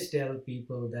always tell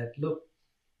people that, look,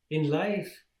 in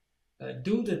life,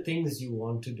 do the things you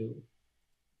want to do.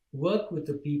 Work with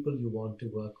the people you want to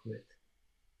work with,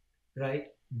 right?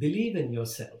 Believe in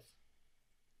yourself.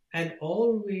 And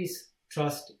always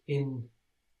trust in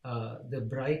the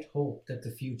bright hope that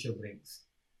the future brings.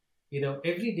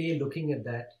 Every day looking at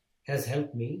that has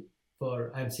helped me.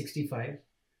 I'm 65,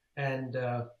 and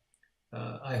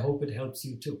I hope it helps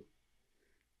you too.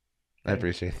 I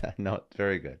appreciate that. No,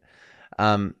 very good.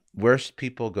 Where should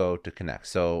people go to connect?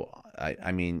 So,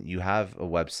 I mean, you have a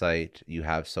website, you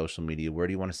have social media. Where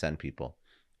do you want to send people?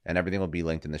 And everything will be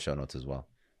linked in the show notes as well.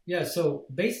 Yeah, so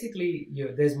basically,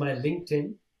 there's my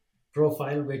LinkedIn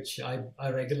profile, which I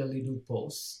regularly do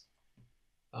posts.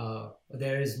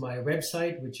 There is my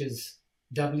website, which is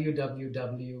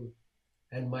www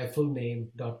and my full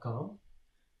name.com.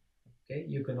 Okay,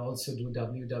 you can also do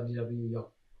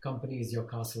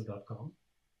www.yourcompanyisyourcastle.com.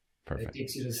 It Perfect.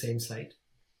 takes you to the same site.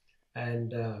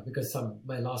 And because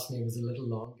my last name is a little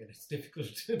long and it's difficult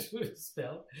to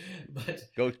spell, but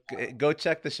Go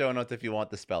check the show notes if you want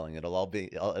the spelling. It'll all be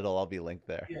linked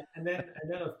there. yeah, and then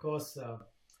of course,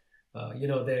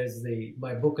 there's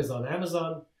my book is on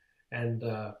Amazon, and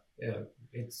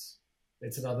it's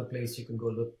another place you can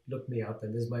go look me up,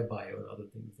 and there's my bio and other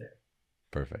things there.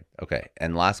 Perfect. Okay.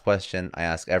 And last question I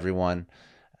ask everyone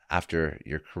after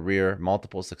your career,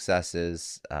 multiple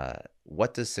successes,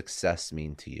 what does success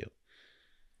mean to you?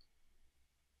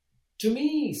 To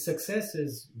me, success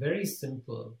is very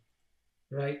simple,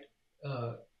 right?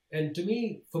 And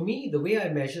for me, the way I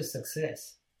measure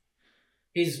success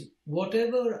is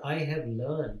whatever I have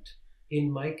learned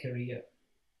in my career,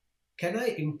 can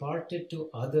I impart it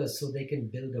to others so they can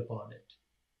build upon it?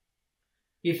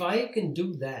 If I can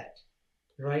do that,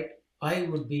 right,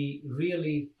 I'd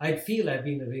feel I've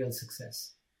been a real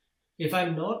success. If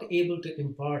I'm not able to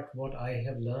impart what I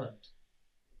have learned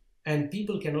and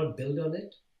people cannot build on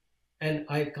it, and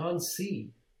I can't see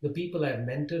the people I've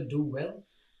mentored do well,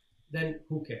 then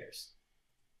who cares?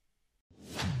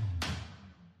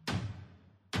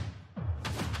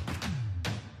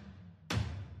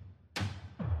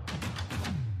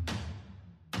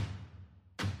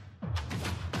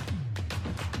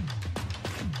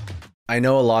 I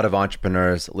know a lot of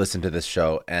entrepreneurs listen to this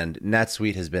show, and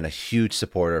NetSuite has been a huge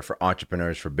supporter for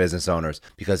entrepreneurs, for business owners,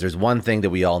 because there's one thing that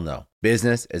we all know.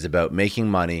 Business is about making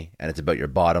money, and it's about your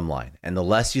bottom line. And the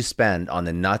less you spend on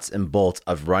the nuts and bolts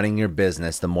of running your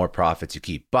business, the more profits you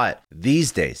keep. But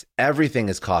these days, everything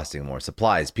is costing more.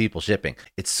 Supplies, people, shipping.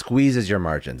 It squeezes your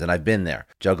margins, and I've been there,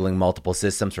 juggling multiple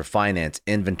systems for finance,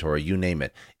 inventory, you name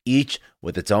it, each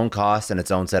with its own costs and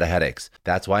its own set of headaches.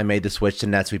 That's why I made the switch to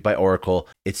NetSuite by Oracle.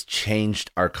 It's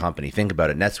changed our company. Think about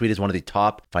it. NetSuite is one of the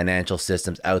top financial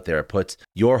systems out there. It puts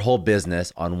your whole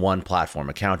business on one platform,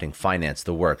 accounting, finance,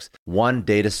 the works. One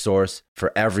data source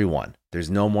for everyone.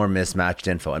 There's no more mismatched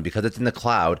info. And because it's in the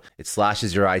cloud, it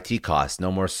slashes your IT costs.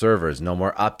 No more servers, no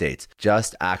more updates.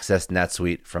 Just access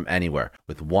NetSuite from anywhere.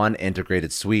 With one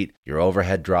integrated suite, your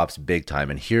overhead drops big time.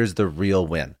 And here's the real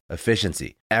win: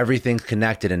 efficiency. Everything's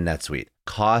connected in NetSuite.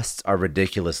 Costs are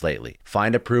ridiculous lately.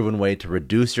 Find a proven way to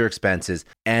reduce your expenses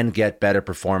and get better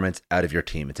performance out of your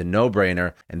team. It's a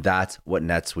no-brainer, and that's what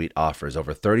NetSuite offers.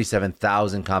 Over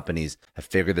 37,000 companies have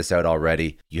figured this out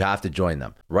already. You have to join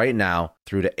them. Right now,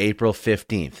 through to April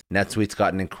 15th, NetSuite's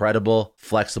got an incredible,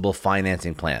 flexible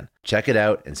financing plan. Check it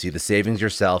out and see the savings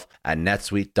yourself at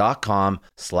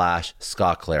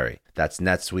netsuite.com/Scott Clary. That's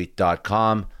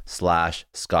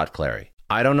netsuite.com/Scott Clary.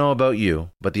 I don't know about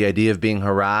you, but the idea of being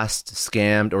harassed,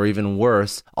 scammed, or even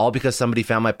worse, all because somebody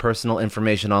found my personal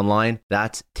information online,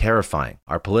 that's terrifying.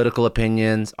 Our political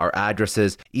opinions, our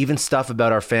addresses, even stuff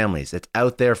about our families, it's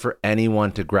out there for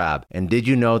anyone to grab. And did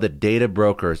you know that data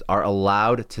brokers are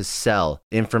allowed to sell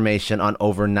information on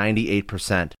over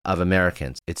 98% of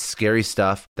Americans? It's scary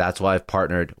stuff. That's why I've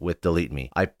partnered with Delete Me.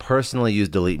 I personally use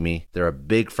Delete Me. They're a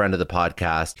big friend of the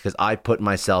podcast because I put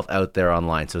myself out there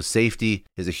online. So safety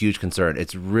is a huge concern.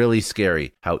 It's really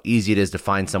scary how easy it is to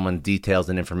find someone's details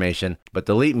and information, but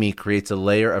Delete Me creates a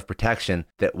layer of protection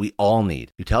that we all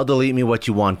need. You tell Delete Me what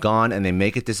you want gone, and they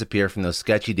make it disappear from those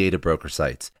sketchy data broker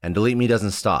sites. And Delete Me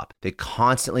doesn't stop. They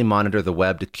constantly monitor the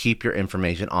web to keep your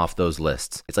information off those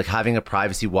lists. It's like having a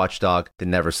privacy watchdog that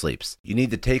never sleeps. You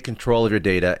need to take control of your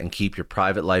data and keep your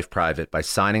private life private by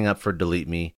signing up for Delete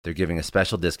Me. They're giving a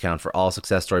special discount for all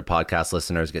Success Story podcast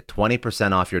listeners. Get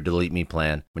 20% off your Delete Me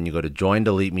plan when you go to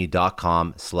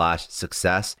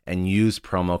joindeleteme.com/success and use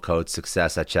promo code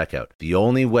success at checkout. The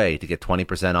only way to get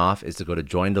 20% off is to go to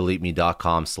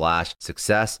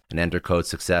joindeleteme.com/success and enter code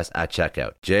success at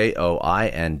checkout.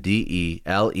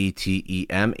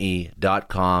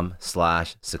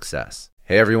 joindeleteme.com/success.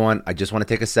 Hey everyone, I just want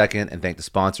to take a second and thank the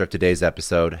sponsor of today's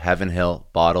episode, Heaven Hill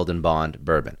Bottled and Bond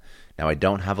Bourbon. Now, I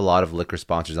don't have a lot of liquor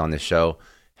sponsors on this show.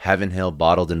 Heaven Hill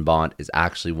Bottled and Bond is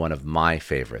actually one of my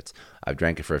favorites. I've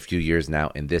drank it for a few years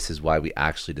now, and this is why we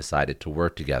actually decided to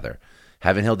work together.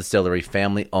 Heaven Hill Distillery,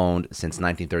 family owned since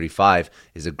 1935,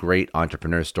 is a great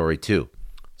entrepreneur story too.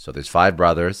 So there's 5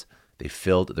 brothers. They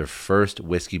filled their first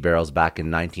whiskey barrels back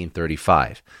in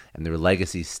 1935, and their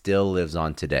legacy still lives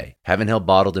on today. Heaven Hill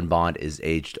Bottled and Bond is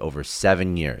aged over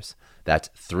 7 years. That's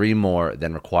 3 more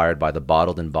than required by the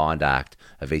Bottled and Bond Act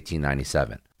of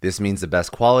 1897. This means the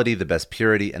best quality, the best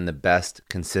purity, and the best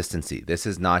consistency. This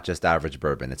is not just average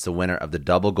bourbon. It's the winner of the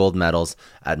double gold medals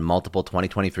at multiple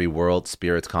 2023 World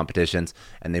Spirits competitions,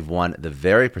 and they've won the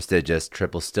very prestigious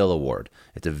Triple Still Award.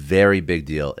 It's a very big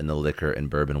deal in the liquor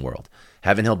and bourbon world.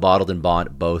 Heaven Hill Bottled and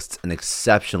Bond boasts an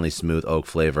exceptionally smooth oak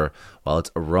flavor, while its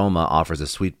aroma offers a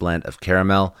sweet blend of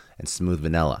caramel and smooth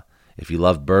vanilla. If you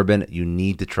love bourbon, you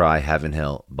need to try Heaven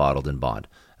Hill Bottled and Bond.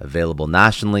 Available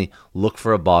nationally, look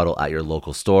for a bottle at your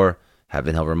local store.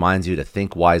 Heaven Hill reminds you to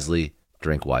think wisely,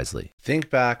 drink wisely.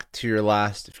 Think back to your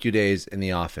last few days in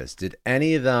the office. Did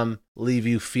any of them leave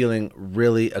you feeling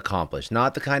really accomplished?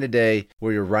 Not the kind of day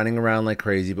where you're running around like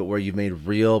crazy, but where you've made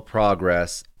real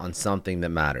progress on something that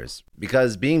matters.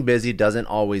 Because being busy doesn't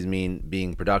always mean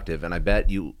being productive, and I bet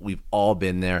we've all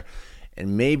been there.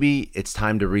 And maybe it's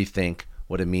time to rethink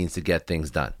what it means to get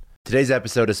things done. Today's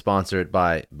episode is sponsored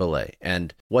by Belay,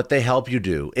 and what they help you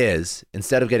do is,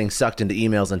 instead of getting sucked into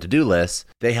emails and to-do lists,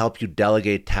 they help you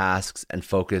delegate tasks and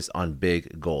focus on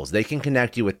big goals. They can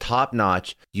connect you with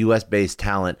top-notch US-based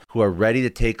talent who are ready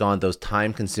to take on those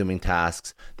time-consuming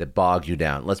tasks that bog you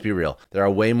down. Let's be real. There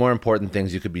are way more important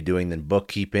things you could be doing than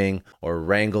bookkeeping or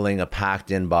wrangling a packed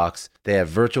inbox. They have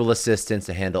virtual assistants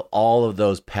to handle all of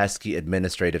those pesky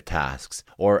administrative tasks,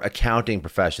 or accounting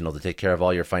professional to take care of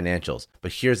all your financials.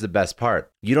 But here's the best part.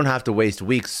 You don't have to waste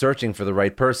weeks searching for the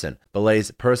right person.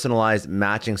 Belay's personalized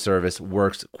matching service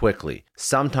works quickly,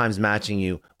 sometimes matching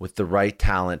you with the right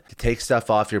talent to take stuff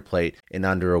off your plate in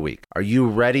under a week. Are you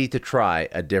ready to try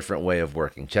a different way of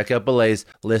working? Check out Belay's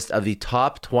list of the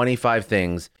top 25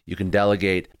 things you can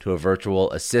delegate to a virtual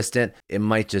assistant. It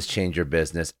might just change your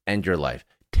business and your life.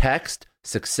 Text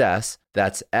SUCCESS,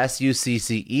 that's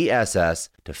SUCCESS,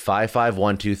 to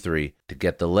 55123 to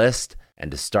get the list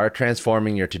and to start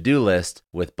transforming your to-do list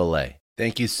with Belay.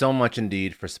 Thank you so much,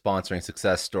 Indeed, for sponsoring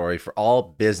Success Story. For all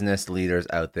business leaders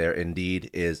out there, Indeed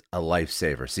is a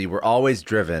lifesaver. See, we're always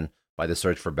driven by the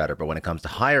search for better, but when it comes to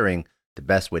hiring, the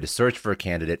best way to search for a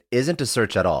candidate isn't to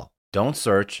search at all. Don't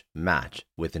search, match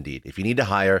with Indeed. If you need to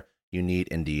hire, you need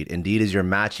Indeed. Indeed is your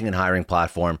matching and hiring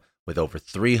platform with over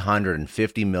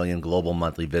 350 million global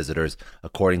monthly visitors,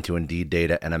 according to Indeed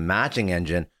data, and a matching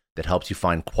engine that helps you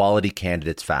find quality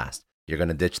candidates fast. You're going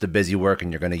to ditch the busy work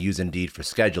and you're going to use Indeed for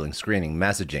scheduling, screening,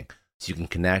 messaging, so you can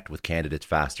connect with candidates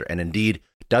faster. And Indeed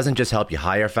doesn't just help you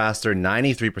hire faster.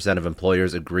 93% of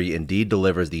employers agree Indeed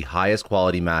delivers the highest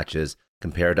quality matches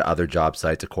compared to other job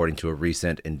sites, according to a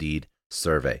recent Indeed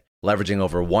survey. Leveraging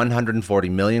over 140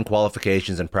 million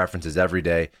qualifications and preferences every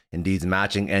day, Indeed's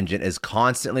matching engine is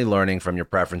constantly learning from your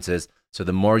preferences, so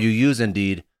the more you use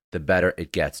Indeed, the better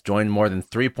it gets. Join more than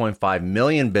 3.5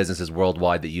 million businesses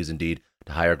worldwide that use Indeed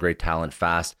to hire great talent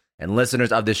fast. And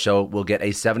listeners of this show will get a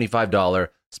 $75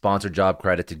 sponsored job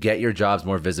credit to get your jobs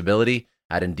more visibility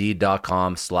at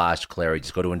Indeed.com/Clary.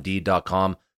 Just go to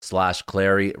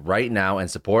Indeed.com/Clary right now and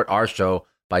support our show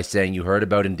by saying you heard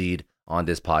about Indeed on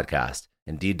this podcast.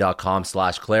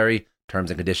 Indeed.com/Clary. Terms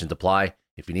and conditions apply.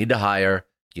 If you need to hire,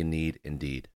 you need Indeed.